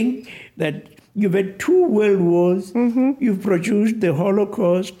you think that you've had 2 world wars, you've produced the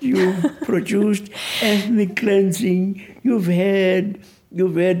Holocaust, you've produced ethnic cleansing, you've had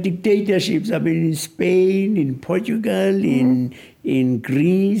dictatorships. I mean, in Spain, in Portugal, in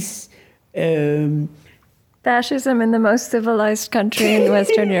Greece. Fascism in the most civilized country in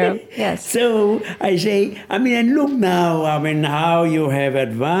Western Europe, yes. So I say, I mean, and look now, I mean, how you have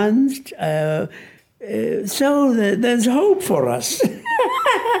advanced. So there's hope for us.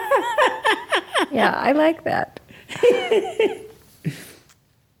 Yeah, I like that.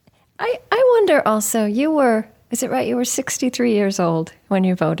 I wonder also, is it right, you were 63 years old when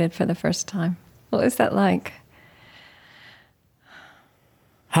you voted for the first time. What was that like?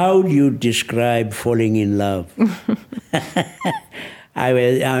 How do you describe falling in love? I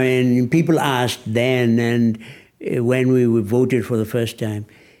mean, people asked then, and when we voted for the first time,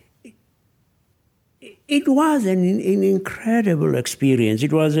 it was an incredible experience.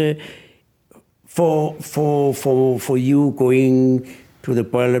 It was for you going to the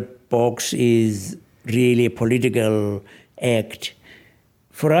ballot box is really a political act.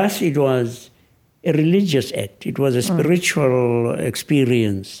 For us, it was a religious act. It was a spiritual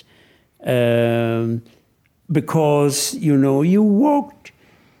experience, because you know you walked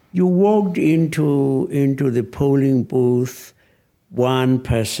into the polling booth, one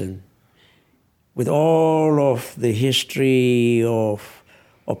person, with all of the history of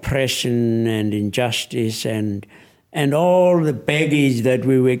oppression and injustice and all the baggage that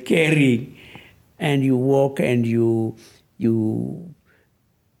we were carrying. And you walk and you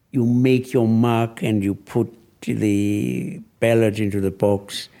make your mark and you put the ballot into the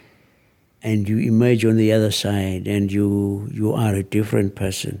box and you emerge on the other side and you are a different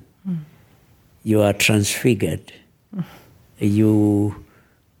person. You are transfigured.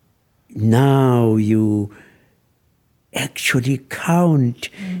 Now you actually count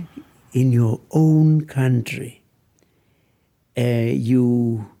in your own country. I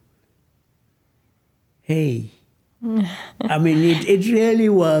mean, it really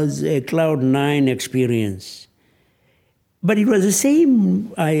was a Cloud9 experience. But it was the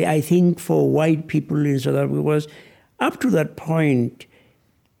same, I think, for white people in South Africa. Was up to that point,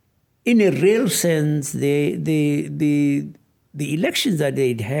 in a real sense, the elections that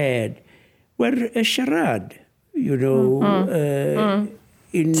they'd had were a charade, you know.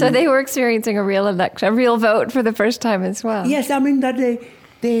 So they were experiencing a real election, a real vote for the first time as well. Yes, I mean, that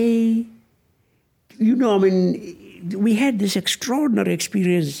they you know, I mean, we had this extraordinary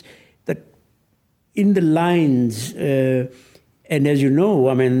experience that in the lines, and as you know,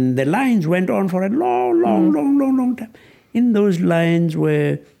 I mean, the lines went on for a long time. In those lines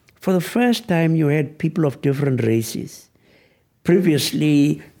where, for the first time, you had people of different races.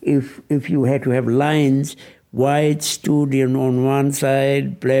 Previously, if you had to have lines, whites stood on one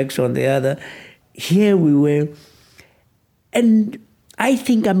side, blacks on the other. Here we were. And I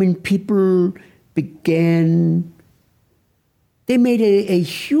think, I mean, people they made a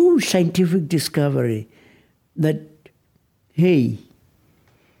huge scientific discovery that, hey,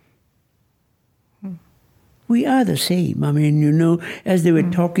 we are the same. I mean, you know, as they were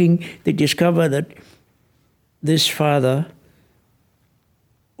talking, they discovered that this father,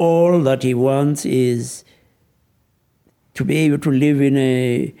 all that he wants is to be able to live in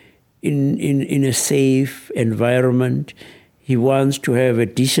a safe environment. He wants to have a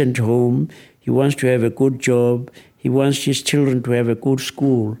decent home. He wants to have a good job. He wants his children to have a good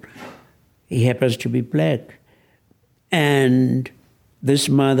school. He happens to be black. And this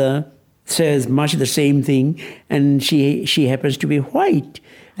mother says much the same thing, and she happens to be white.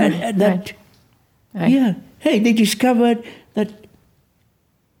 And that, yeah, hey, they discovered that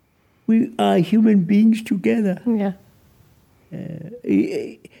we are human beings together. Yeah.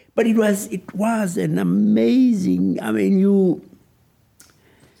 But it was an amazing, I mean, you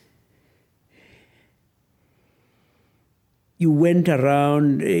went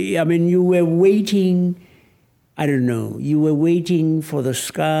around, I mean, you were waiting, I don't know, you were waiting for the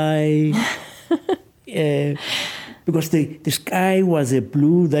sky, because the sky was a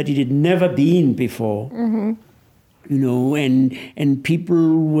blue that it had never been before, you know, and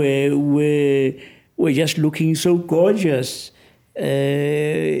people were just looking so gorgeous,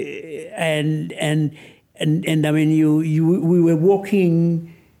 and I mean, we were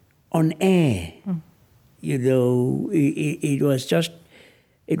walking on air. You know, it was just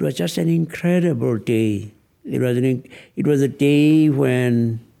an incredible day. It was a day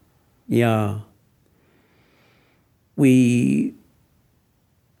when, yeah, we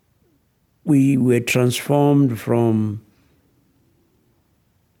were transformed from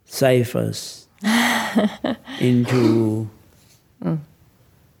ciphers into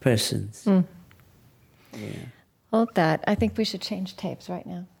persons. Yeah. Hold that. I think we should change tapes right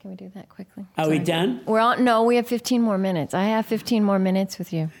now. Can we do that quickly? Are we done? We're on. No, we have 15 more minutes. I have 15 more minutes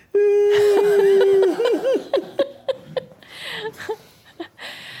with you.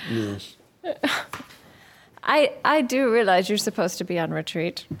 Yes. I do realize you're supposed to be on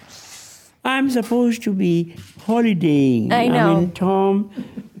retreat. I'm supposed to be holidaying. I know.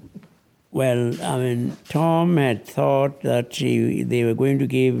 I mean, Tom had thought that they were going to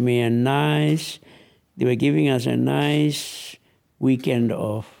give me they were giving us a nice weekend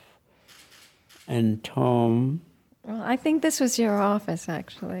off. And Tom... Well, I think this was your office,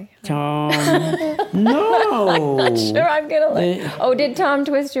 actually. Tom... No! I'm not sure I'm going to Oh, did Tom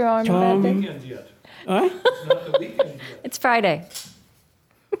twist your arm? Tom... About Weekend yet. What? It's not the weekend yet. It's Friday.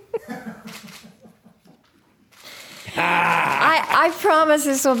 I promise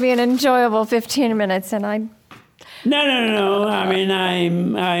this will be an enjoyable 15 minutes, and No. I mean,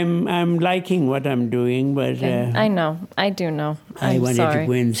 I'm liking what I'm doing, but I know. I do know. I I'm wanted sorry. to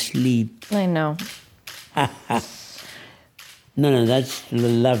go and sleep. I know. No, that's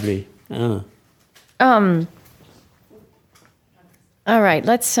lovely. All right,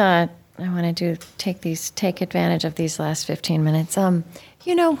 let's. I want to take advantage of these last 15 minutes.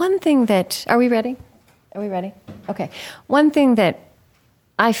 You know, one thing that are we ready? Are we ready? Okay. One thing that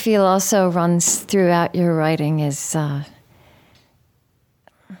I feel also runs throughout your writing is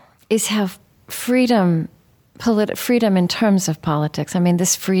is how freedom in terms of politics, I mean,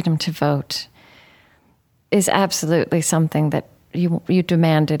 this freedom to vote is absolutely something that you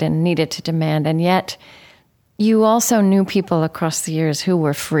demanded and needed to demand. And yet you also knew people across the years who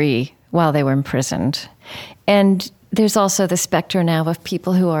were free while they were imprisoned. And there's also the specter now of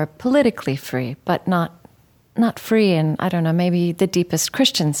people who are politically free, but not free in, I don't know, maybe the deepest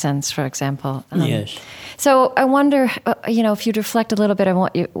Christian sense, for example. Yes. So I wonder, if you'd reflect a little bit on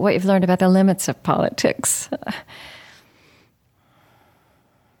what you've learned about the limits of politics.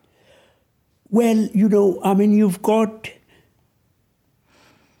 Well, you've got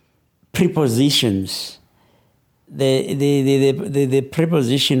prepositions. The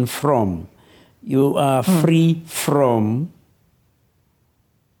preposition from. You are free from,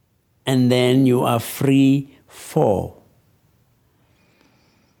 and then you are free for.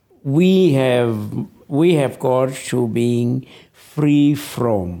 We have got to being free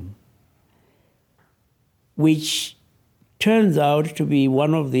from, which turns out to be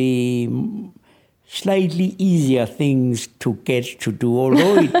one of the slightly easier things to get to do,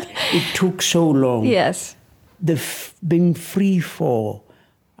 although it took so long. Yes. Being free for,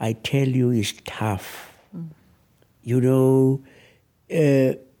 I tell you, is tough.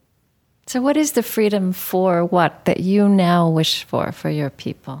 So what is the freedom for what that you now wish for your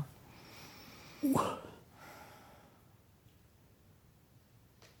people?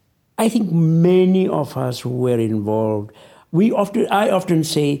 I think many of us who were involved, I often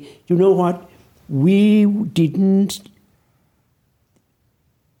say, you know what, we didn't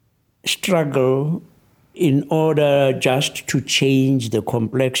struggle in order just to change the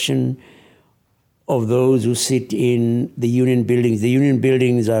complexion of those who sit in the union buildings. The union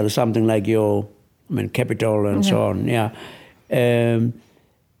buildings are something like your Capitol and so on. Yeah, it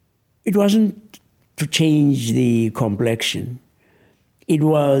wasn't to change the complexion. It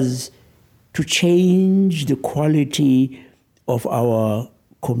was to change the quality of our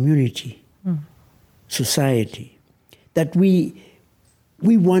community, society. That we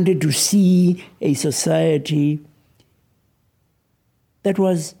wanted to see a society that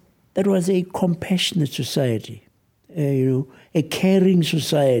was a compassionate society, a caring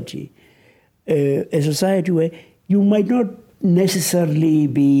society, a society where you might not necessarily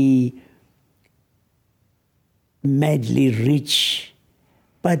be madly rich,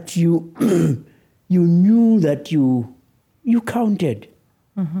 but you you knew that you counted.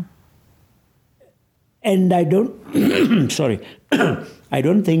 Mm-hmm. And I don't sorry, I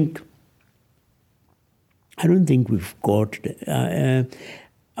don't think we've got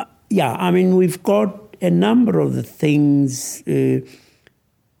we've got a number of the things,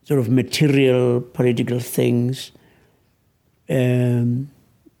 sort of material political things.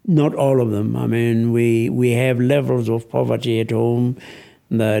 Not all of them. I mean, we have levels of poverty at home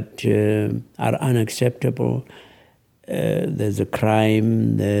that are unacceptable. There's a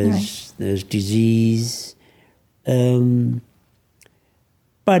crime, there's disease.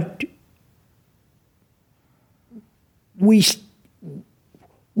 But we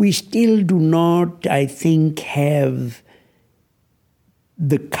still do not, I think, have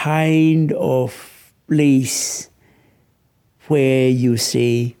the kind of place where you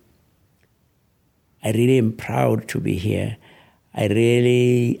say, I really am proud to be here.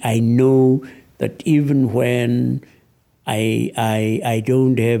 I know that even when I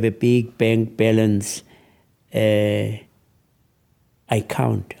don't have a big bank balance, I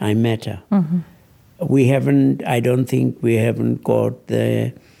count, I matter. Mm-hmm. I don't think we haven't got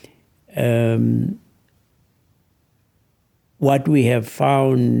the, what we have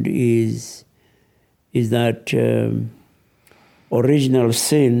found is that original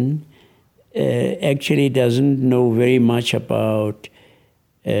sin actually doesn't know very much about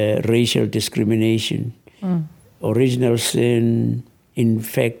racial discrimination. Original sin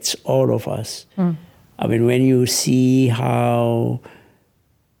infects all of us. I mean, when you see how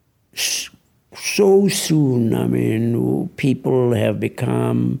so soon, I mean, people have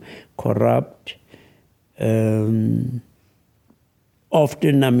become corrupt, often,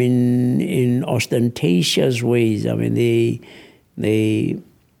 I mean, in ostentatious ways. I mean,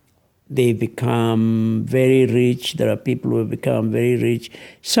 they become very rich. There are people who have become very rich.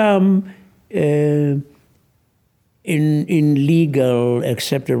 Some in legal,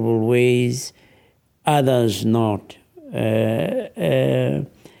 acceptable ways, others not.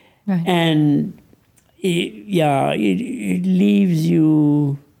 Right. And it leaves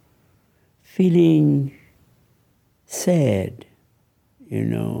you feeling sad,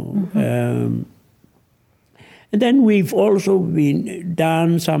 Mm-hmm. And then we've also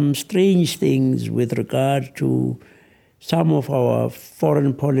done some strange things with regard to some of our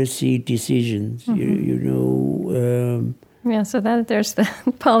foreign policy decisions. Yeah, so that there's the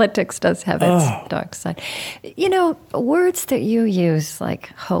politics does have its dark side. Words that you use like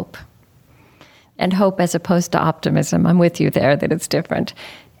hope, and hope as opposed to optimism, I'm with you there that it's different,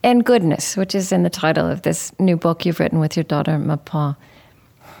 and goodness, which is in the title of this new book you've written with your daughter, Mapa.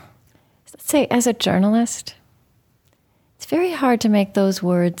 Let's say, as a journalist, it's very hard to make those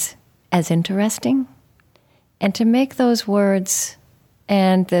words as interesting, and to make those words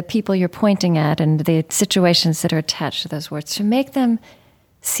and the people you're pointing at and the situations that are attached to those words, to make them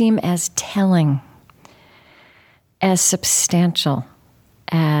seem as telling, as substantial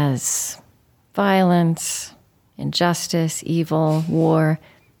as violence, injustice, evil, war.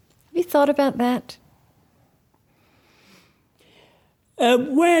 Have you thought about that?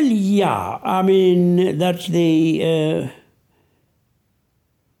 Well, yeah. I mean, that's the...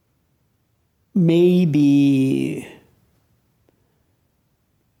 maybe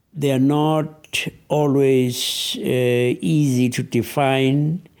they are not always easy to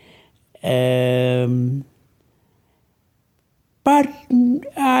define. But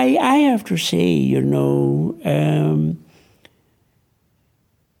I have to say,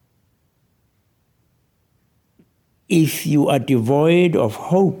 if you are devoid of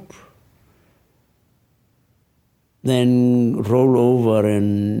hope, then roll over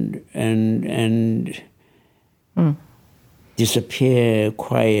and disappear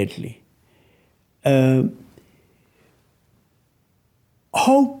quietly.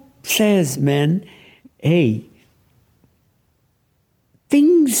 Hope says, man, hey,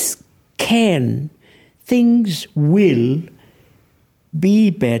 things will be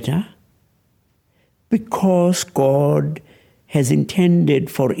better because God has intended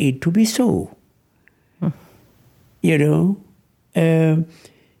for it to be so.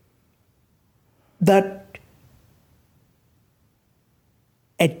 That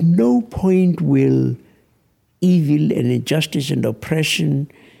at no point will evil and injustice and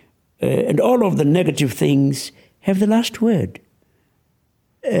oppression and all of the negative things have the last word.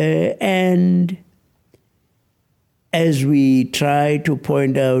 And as we try to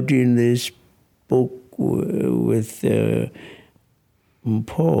point out in this book with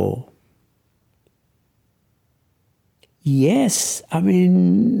Paul, yes, I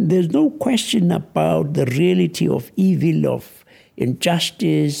mean, there's no question about the reality of evil, of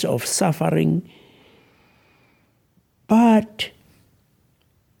injustice, of suffering. But,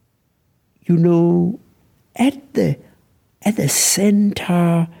 at the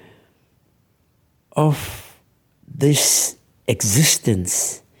center of this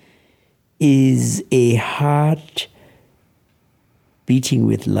existence is a heart beating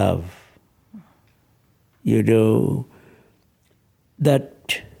with love.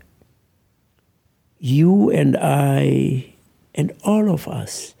 That you and I and all of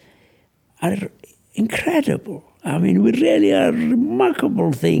us are incredible. I mean, we really are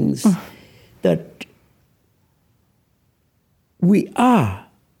remarkable things that we are,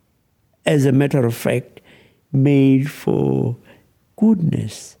 as a matter of fact, made for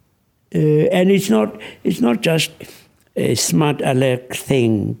goodness. And it's not just a smart aleck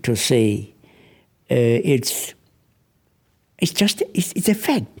thing to say. It's a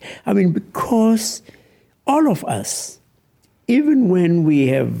fact. I mean, because all of us, even when we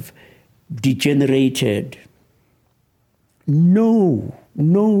have degenerated, know,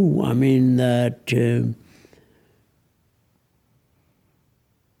 I mean, that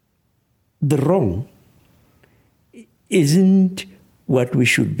the wrong isn't what we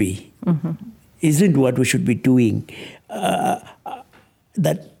should be, isn't what we should be doing.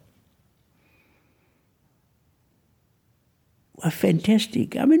 That are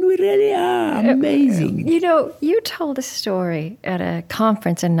fantastic. I mean, we really are amazing. You told a story at a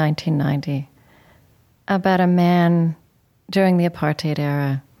conference in 1990 about a man during the apartheid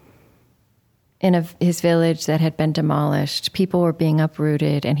era in his village that had been demolished. People were being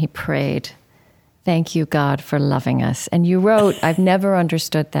uprooted, and he prayed, "Thank you, God, for loving us." And you wrote, "I've never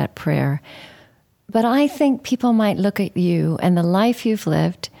understood that prayer. But I think people might look at you and the life you've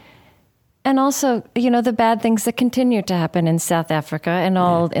lived, and also, the bad things that continue to happen in South Africa and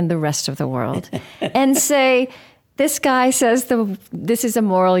all in the rest of the world, and say, this guy says this is a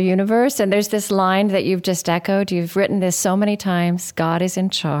moral universe, and there's this line that you've just echoed. You've written this so many times, God is in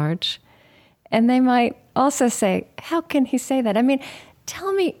charge. And they might also say, how can he say that? I mean,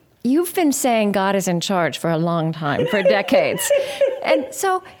 tell me, you've been saying God is in charge for a long time, for decades. And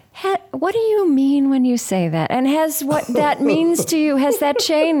so what do you mean when you say that? And has what that means to you, has that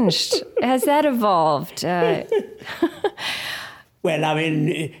changed? Has that evolved? Well, I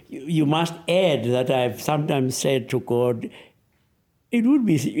mean, you must add that I've sometimes said to God, it would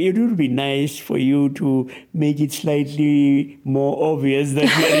be nice for you to make it slightly more obvious that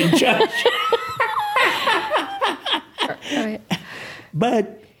you're in charge. Right.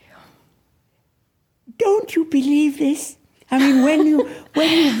 But don't you believe this? I mean, when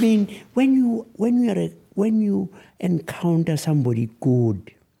you encounter somebody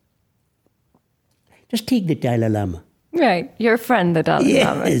good, just take the Dalai Lama. Right. Your friend, the Dalai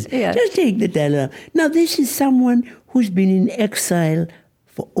Lama. Yes, Yeah. just take the Dalai Lama. Now, this is someone who's been in exile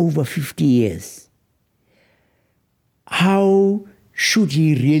for over 50 years. How should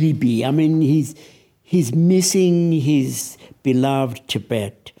he really be? I mean, he's missing his beloved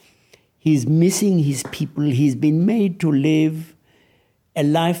Tippett. He's missing his people. He's been made to live a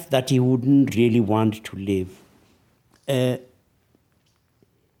life that he wouldn't really want to live.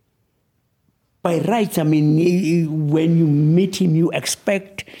 By rights, I mean, when you meet him, you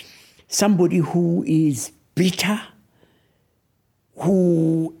expect somebody who is bitter,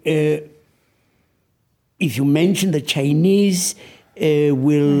 who, if you mention the Chinese,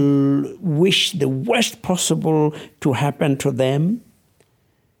 will wish the worst possible to happen to them.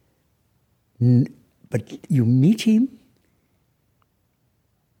 But you meet him,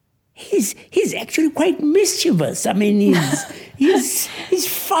 he's actually quite mischievous. I mean, he's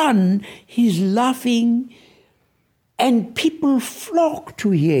fun, he's laughing, and people flock to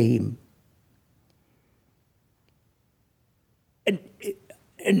hear him.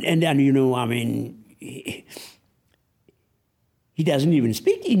 And you know, I mean, he doesn't even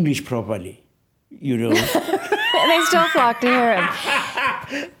speak English properly, you know. And they still flock to hear him.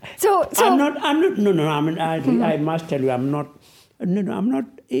 So I'm not, I mean, I must tell you, I'm not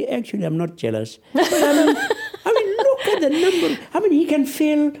jealous. But I mean, look at the number. I mean, he can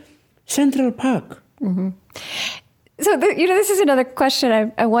fill Central Park. Mm-hmm. So, this is another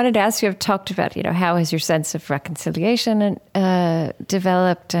question I wanted to ask you. I've talked about, how has your sense of reconciliation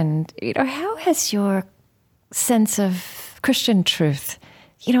developed, and, how has your sense of Christian truth,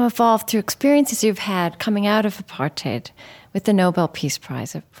 evolved through experiences you've had coming out of apartheid with the Nobel Peace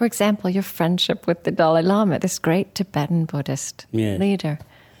Prize? For example, your friendship with the Dalai Lama, this great Tibetan Buddhist leader.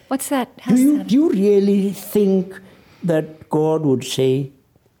 What's that? Do you really think that God would say,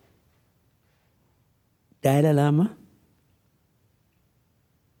 Dalai Lama,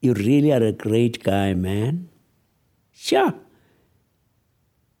 you really are a great guy, man? Sure.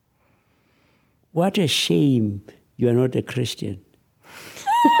 What a shame you are not a Christian.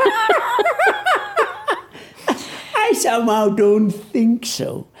 I somehow don't think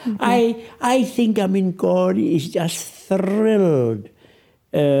so. Mm-hmm. I think, God is just thrilled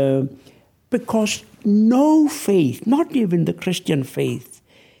because no faith, not even the Christian faith,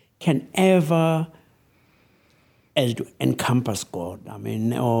 can ever encompass God.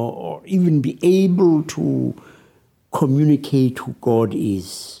 Or even be able to communicate who God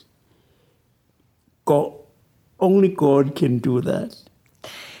is. Only God can do that.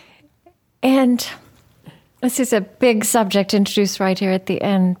 And this is a big subject introduced right here at the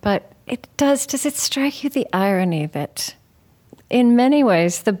end, but does it strike you the irony that in many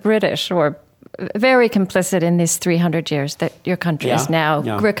ways the British were very complicit in these 300 years that your country is now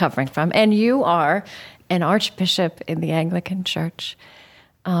recovering from, and you are an archbishop in the Anglican Church.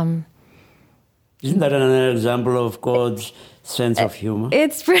 Isn't that another example of God's sense of humor?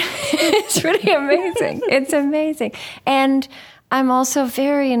 It's pretty amazing. It's amazing. And I'm also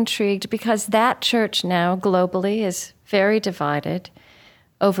very intrigued because that church now globally is very divided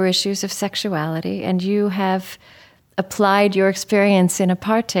over issues of sexuality, and you have applied your experience in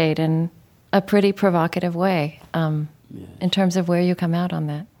apartheid in a pretty provocative way in terms of where you come out on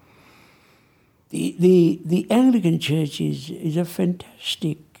that. The Anglican Church is a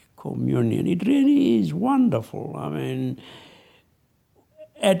fantastic communion. It really is wonderful.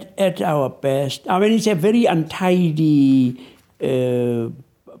 At our best. It's a very untidy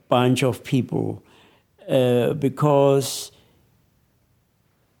bunch of people because,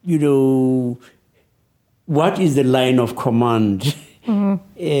 what is the line of command?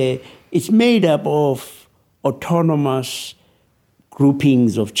 Mm-hmm. It's made up of autonomous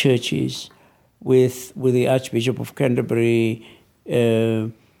groupings of churches with the Archbishop of Canterbury,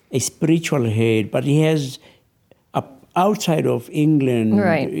 a spiritual head, but he has, outside of England,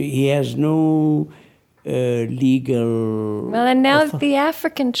 he has no legal... Well, and now the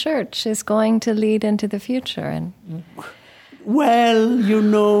African Church is going to lead into the future. And well,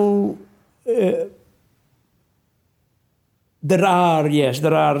 there are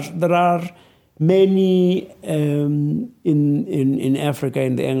many in Africa,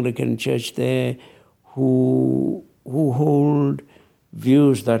 in the Anglican Church there, who hold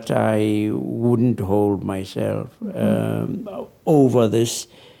views that I wouldn't hold myself over this.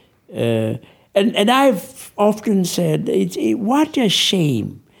 And I've often said, what a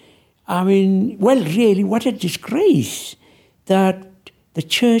shame. I mean, well, really, what a disgrace that the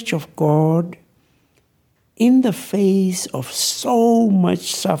Church of God, in the face of so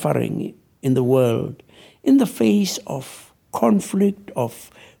much suffering in the world, in the face of conflict, of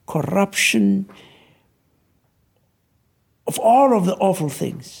corruption, of all of the awful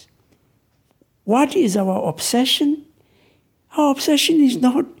things, what is our obsession? Our obsession is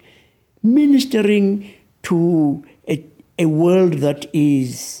not ministering to a world that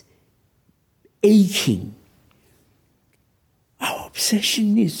is aching. Our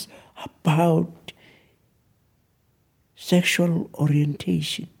obsession is about sexual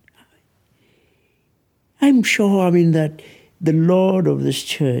orientation. I'm sure, that the Lord of this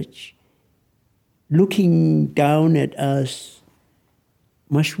church, looking down at us,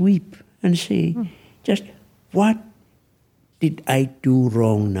 must weep and say, just what did I do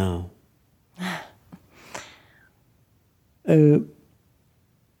wrong now? Of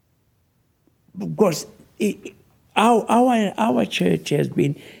course, our church has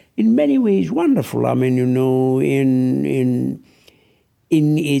been, in many ways, wonderful. In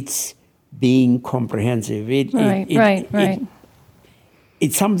its being comprehensive. Right.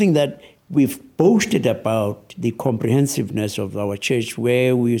 It's something that we've boasted about, the comprehensiveness of our church,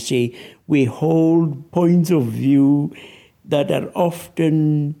 where we say we hold points of view that are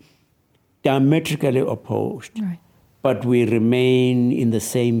often diametrically opposed. Right. But we remain in the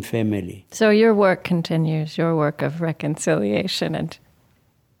same family. So your work continues, your work of reconciliation and...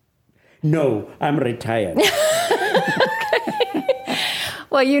 No, I'm retired.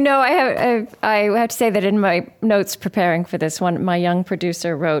 Well, I have to say that in my notes preparing for this one, my young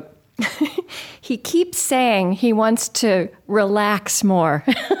producer wrote, he keeps saying he wants to relax more.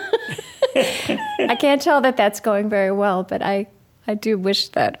 I can't tell that that's going very well, but I do wish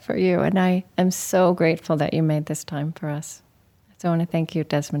that for you, and I am so grateful that you made this time for us. So I want to thank you,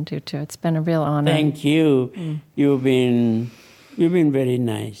 Desmond Tutu. It's been a real honor. Thank you. You've been very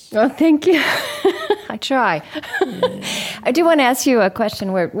nice. Oh, thank you. I try. Yeah. I do want to ask you a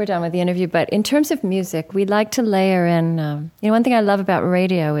question. We're done with the interview, but in terms of music, we like to layer in. One thing I love about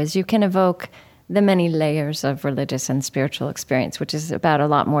radio is you can evoke the many layers of religious and spiritual experience, which is about a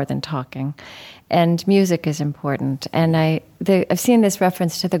lot more than talking. And music is important. And I've seen this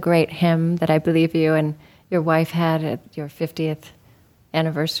reference to the great hymn that I believe you and your wife had at your 50th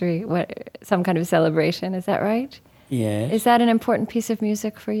anniversary, some kind of celebration. Is that right? Yes. Is that an important piece of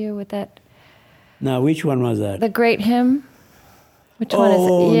music for you? With that? Now, which one was that? The great hymn. Which one is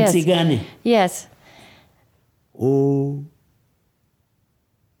it? Yes. Nsigane. Yes. Oh.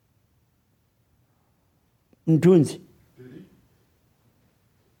 Mthunzi.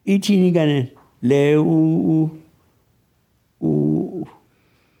 Ithini kane le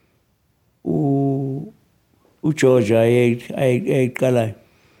uGeorge ayiqalayo.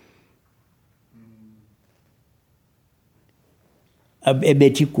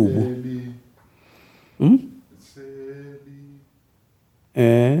 Ebethi igubu.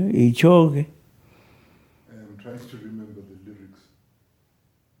 Ichoke. I'm trying to remember the lyrics.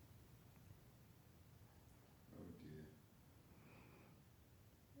 Oh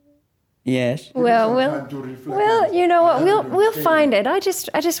dear. Yes. Well, you know what? We'll find it. I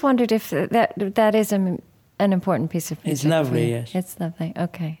just wondered if that is an important piece of music. It's lovely. Yes. It's lovely.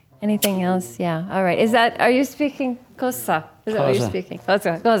 Okay. Anything else? Yeah. All right. Are you speaking Xhosa? Is that what you're speaking?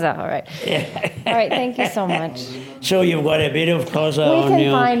 Xhosa. All right. Yeah. All right. Thank you so much. So you've got a bit of Xhosa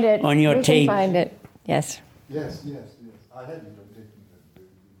on your tape. We can find it. Yes. Yes. I had it on tape in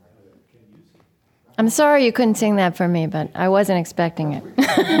my head. I'm sorry you couldn't sing that for me, but I wasn't expecting it.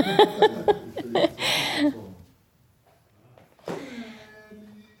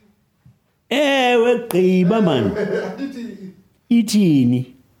 Ewe gqiba man.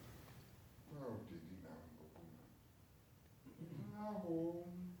 Ithini?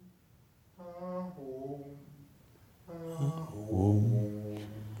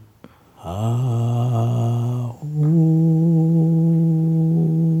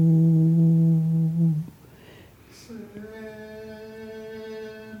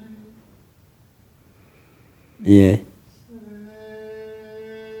 Yeah.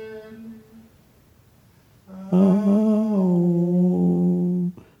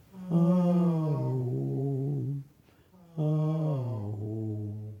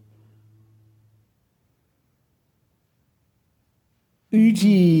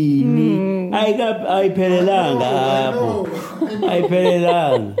 Ithini? Ayiphelelanga apho.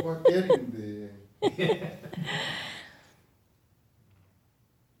 Ayiphelelanga. We're getting there.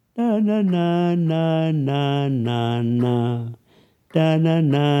 Da na na na na na na. Da na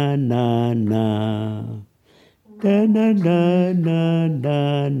na na na. Da na na na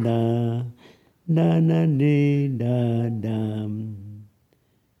na na. Na na ni da dam.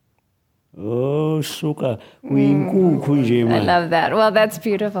 Oh, suka. Kuyinkukhu nje I manje. love that. Well, that's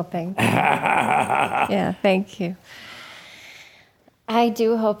beautiful. Thank you. Yeah, thank you. I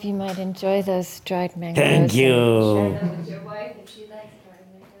do hope you might enjoy those dried mangoes. Thank you. Share them with your wife if she likes dried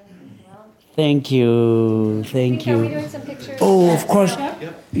mangoes as well. Thank you. Thank Are we you. doing some pictures? Oh, of course.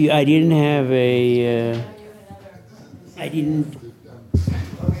 I didn't have a. I didn't.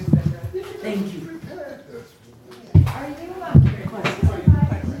 Thank you.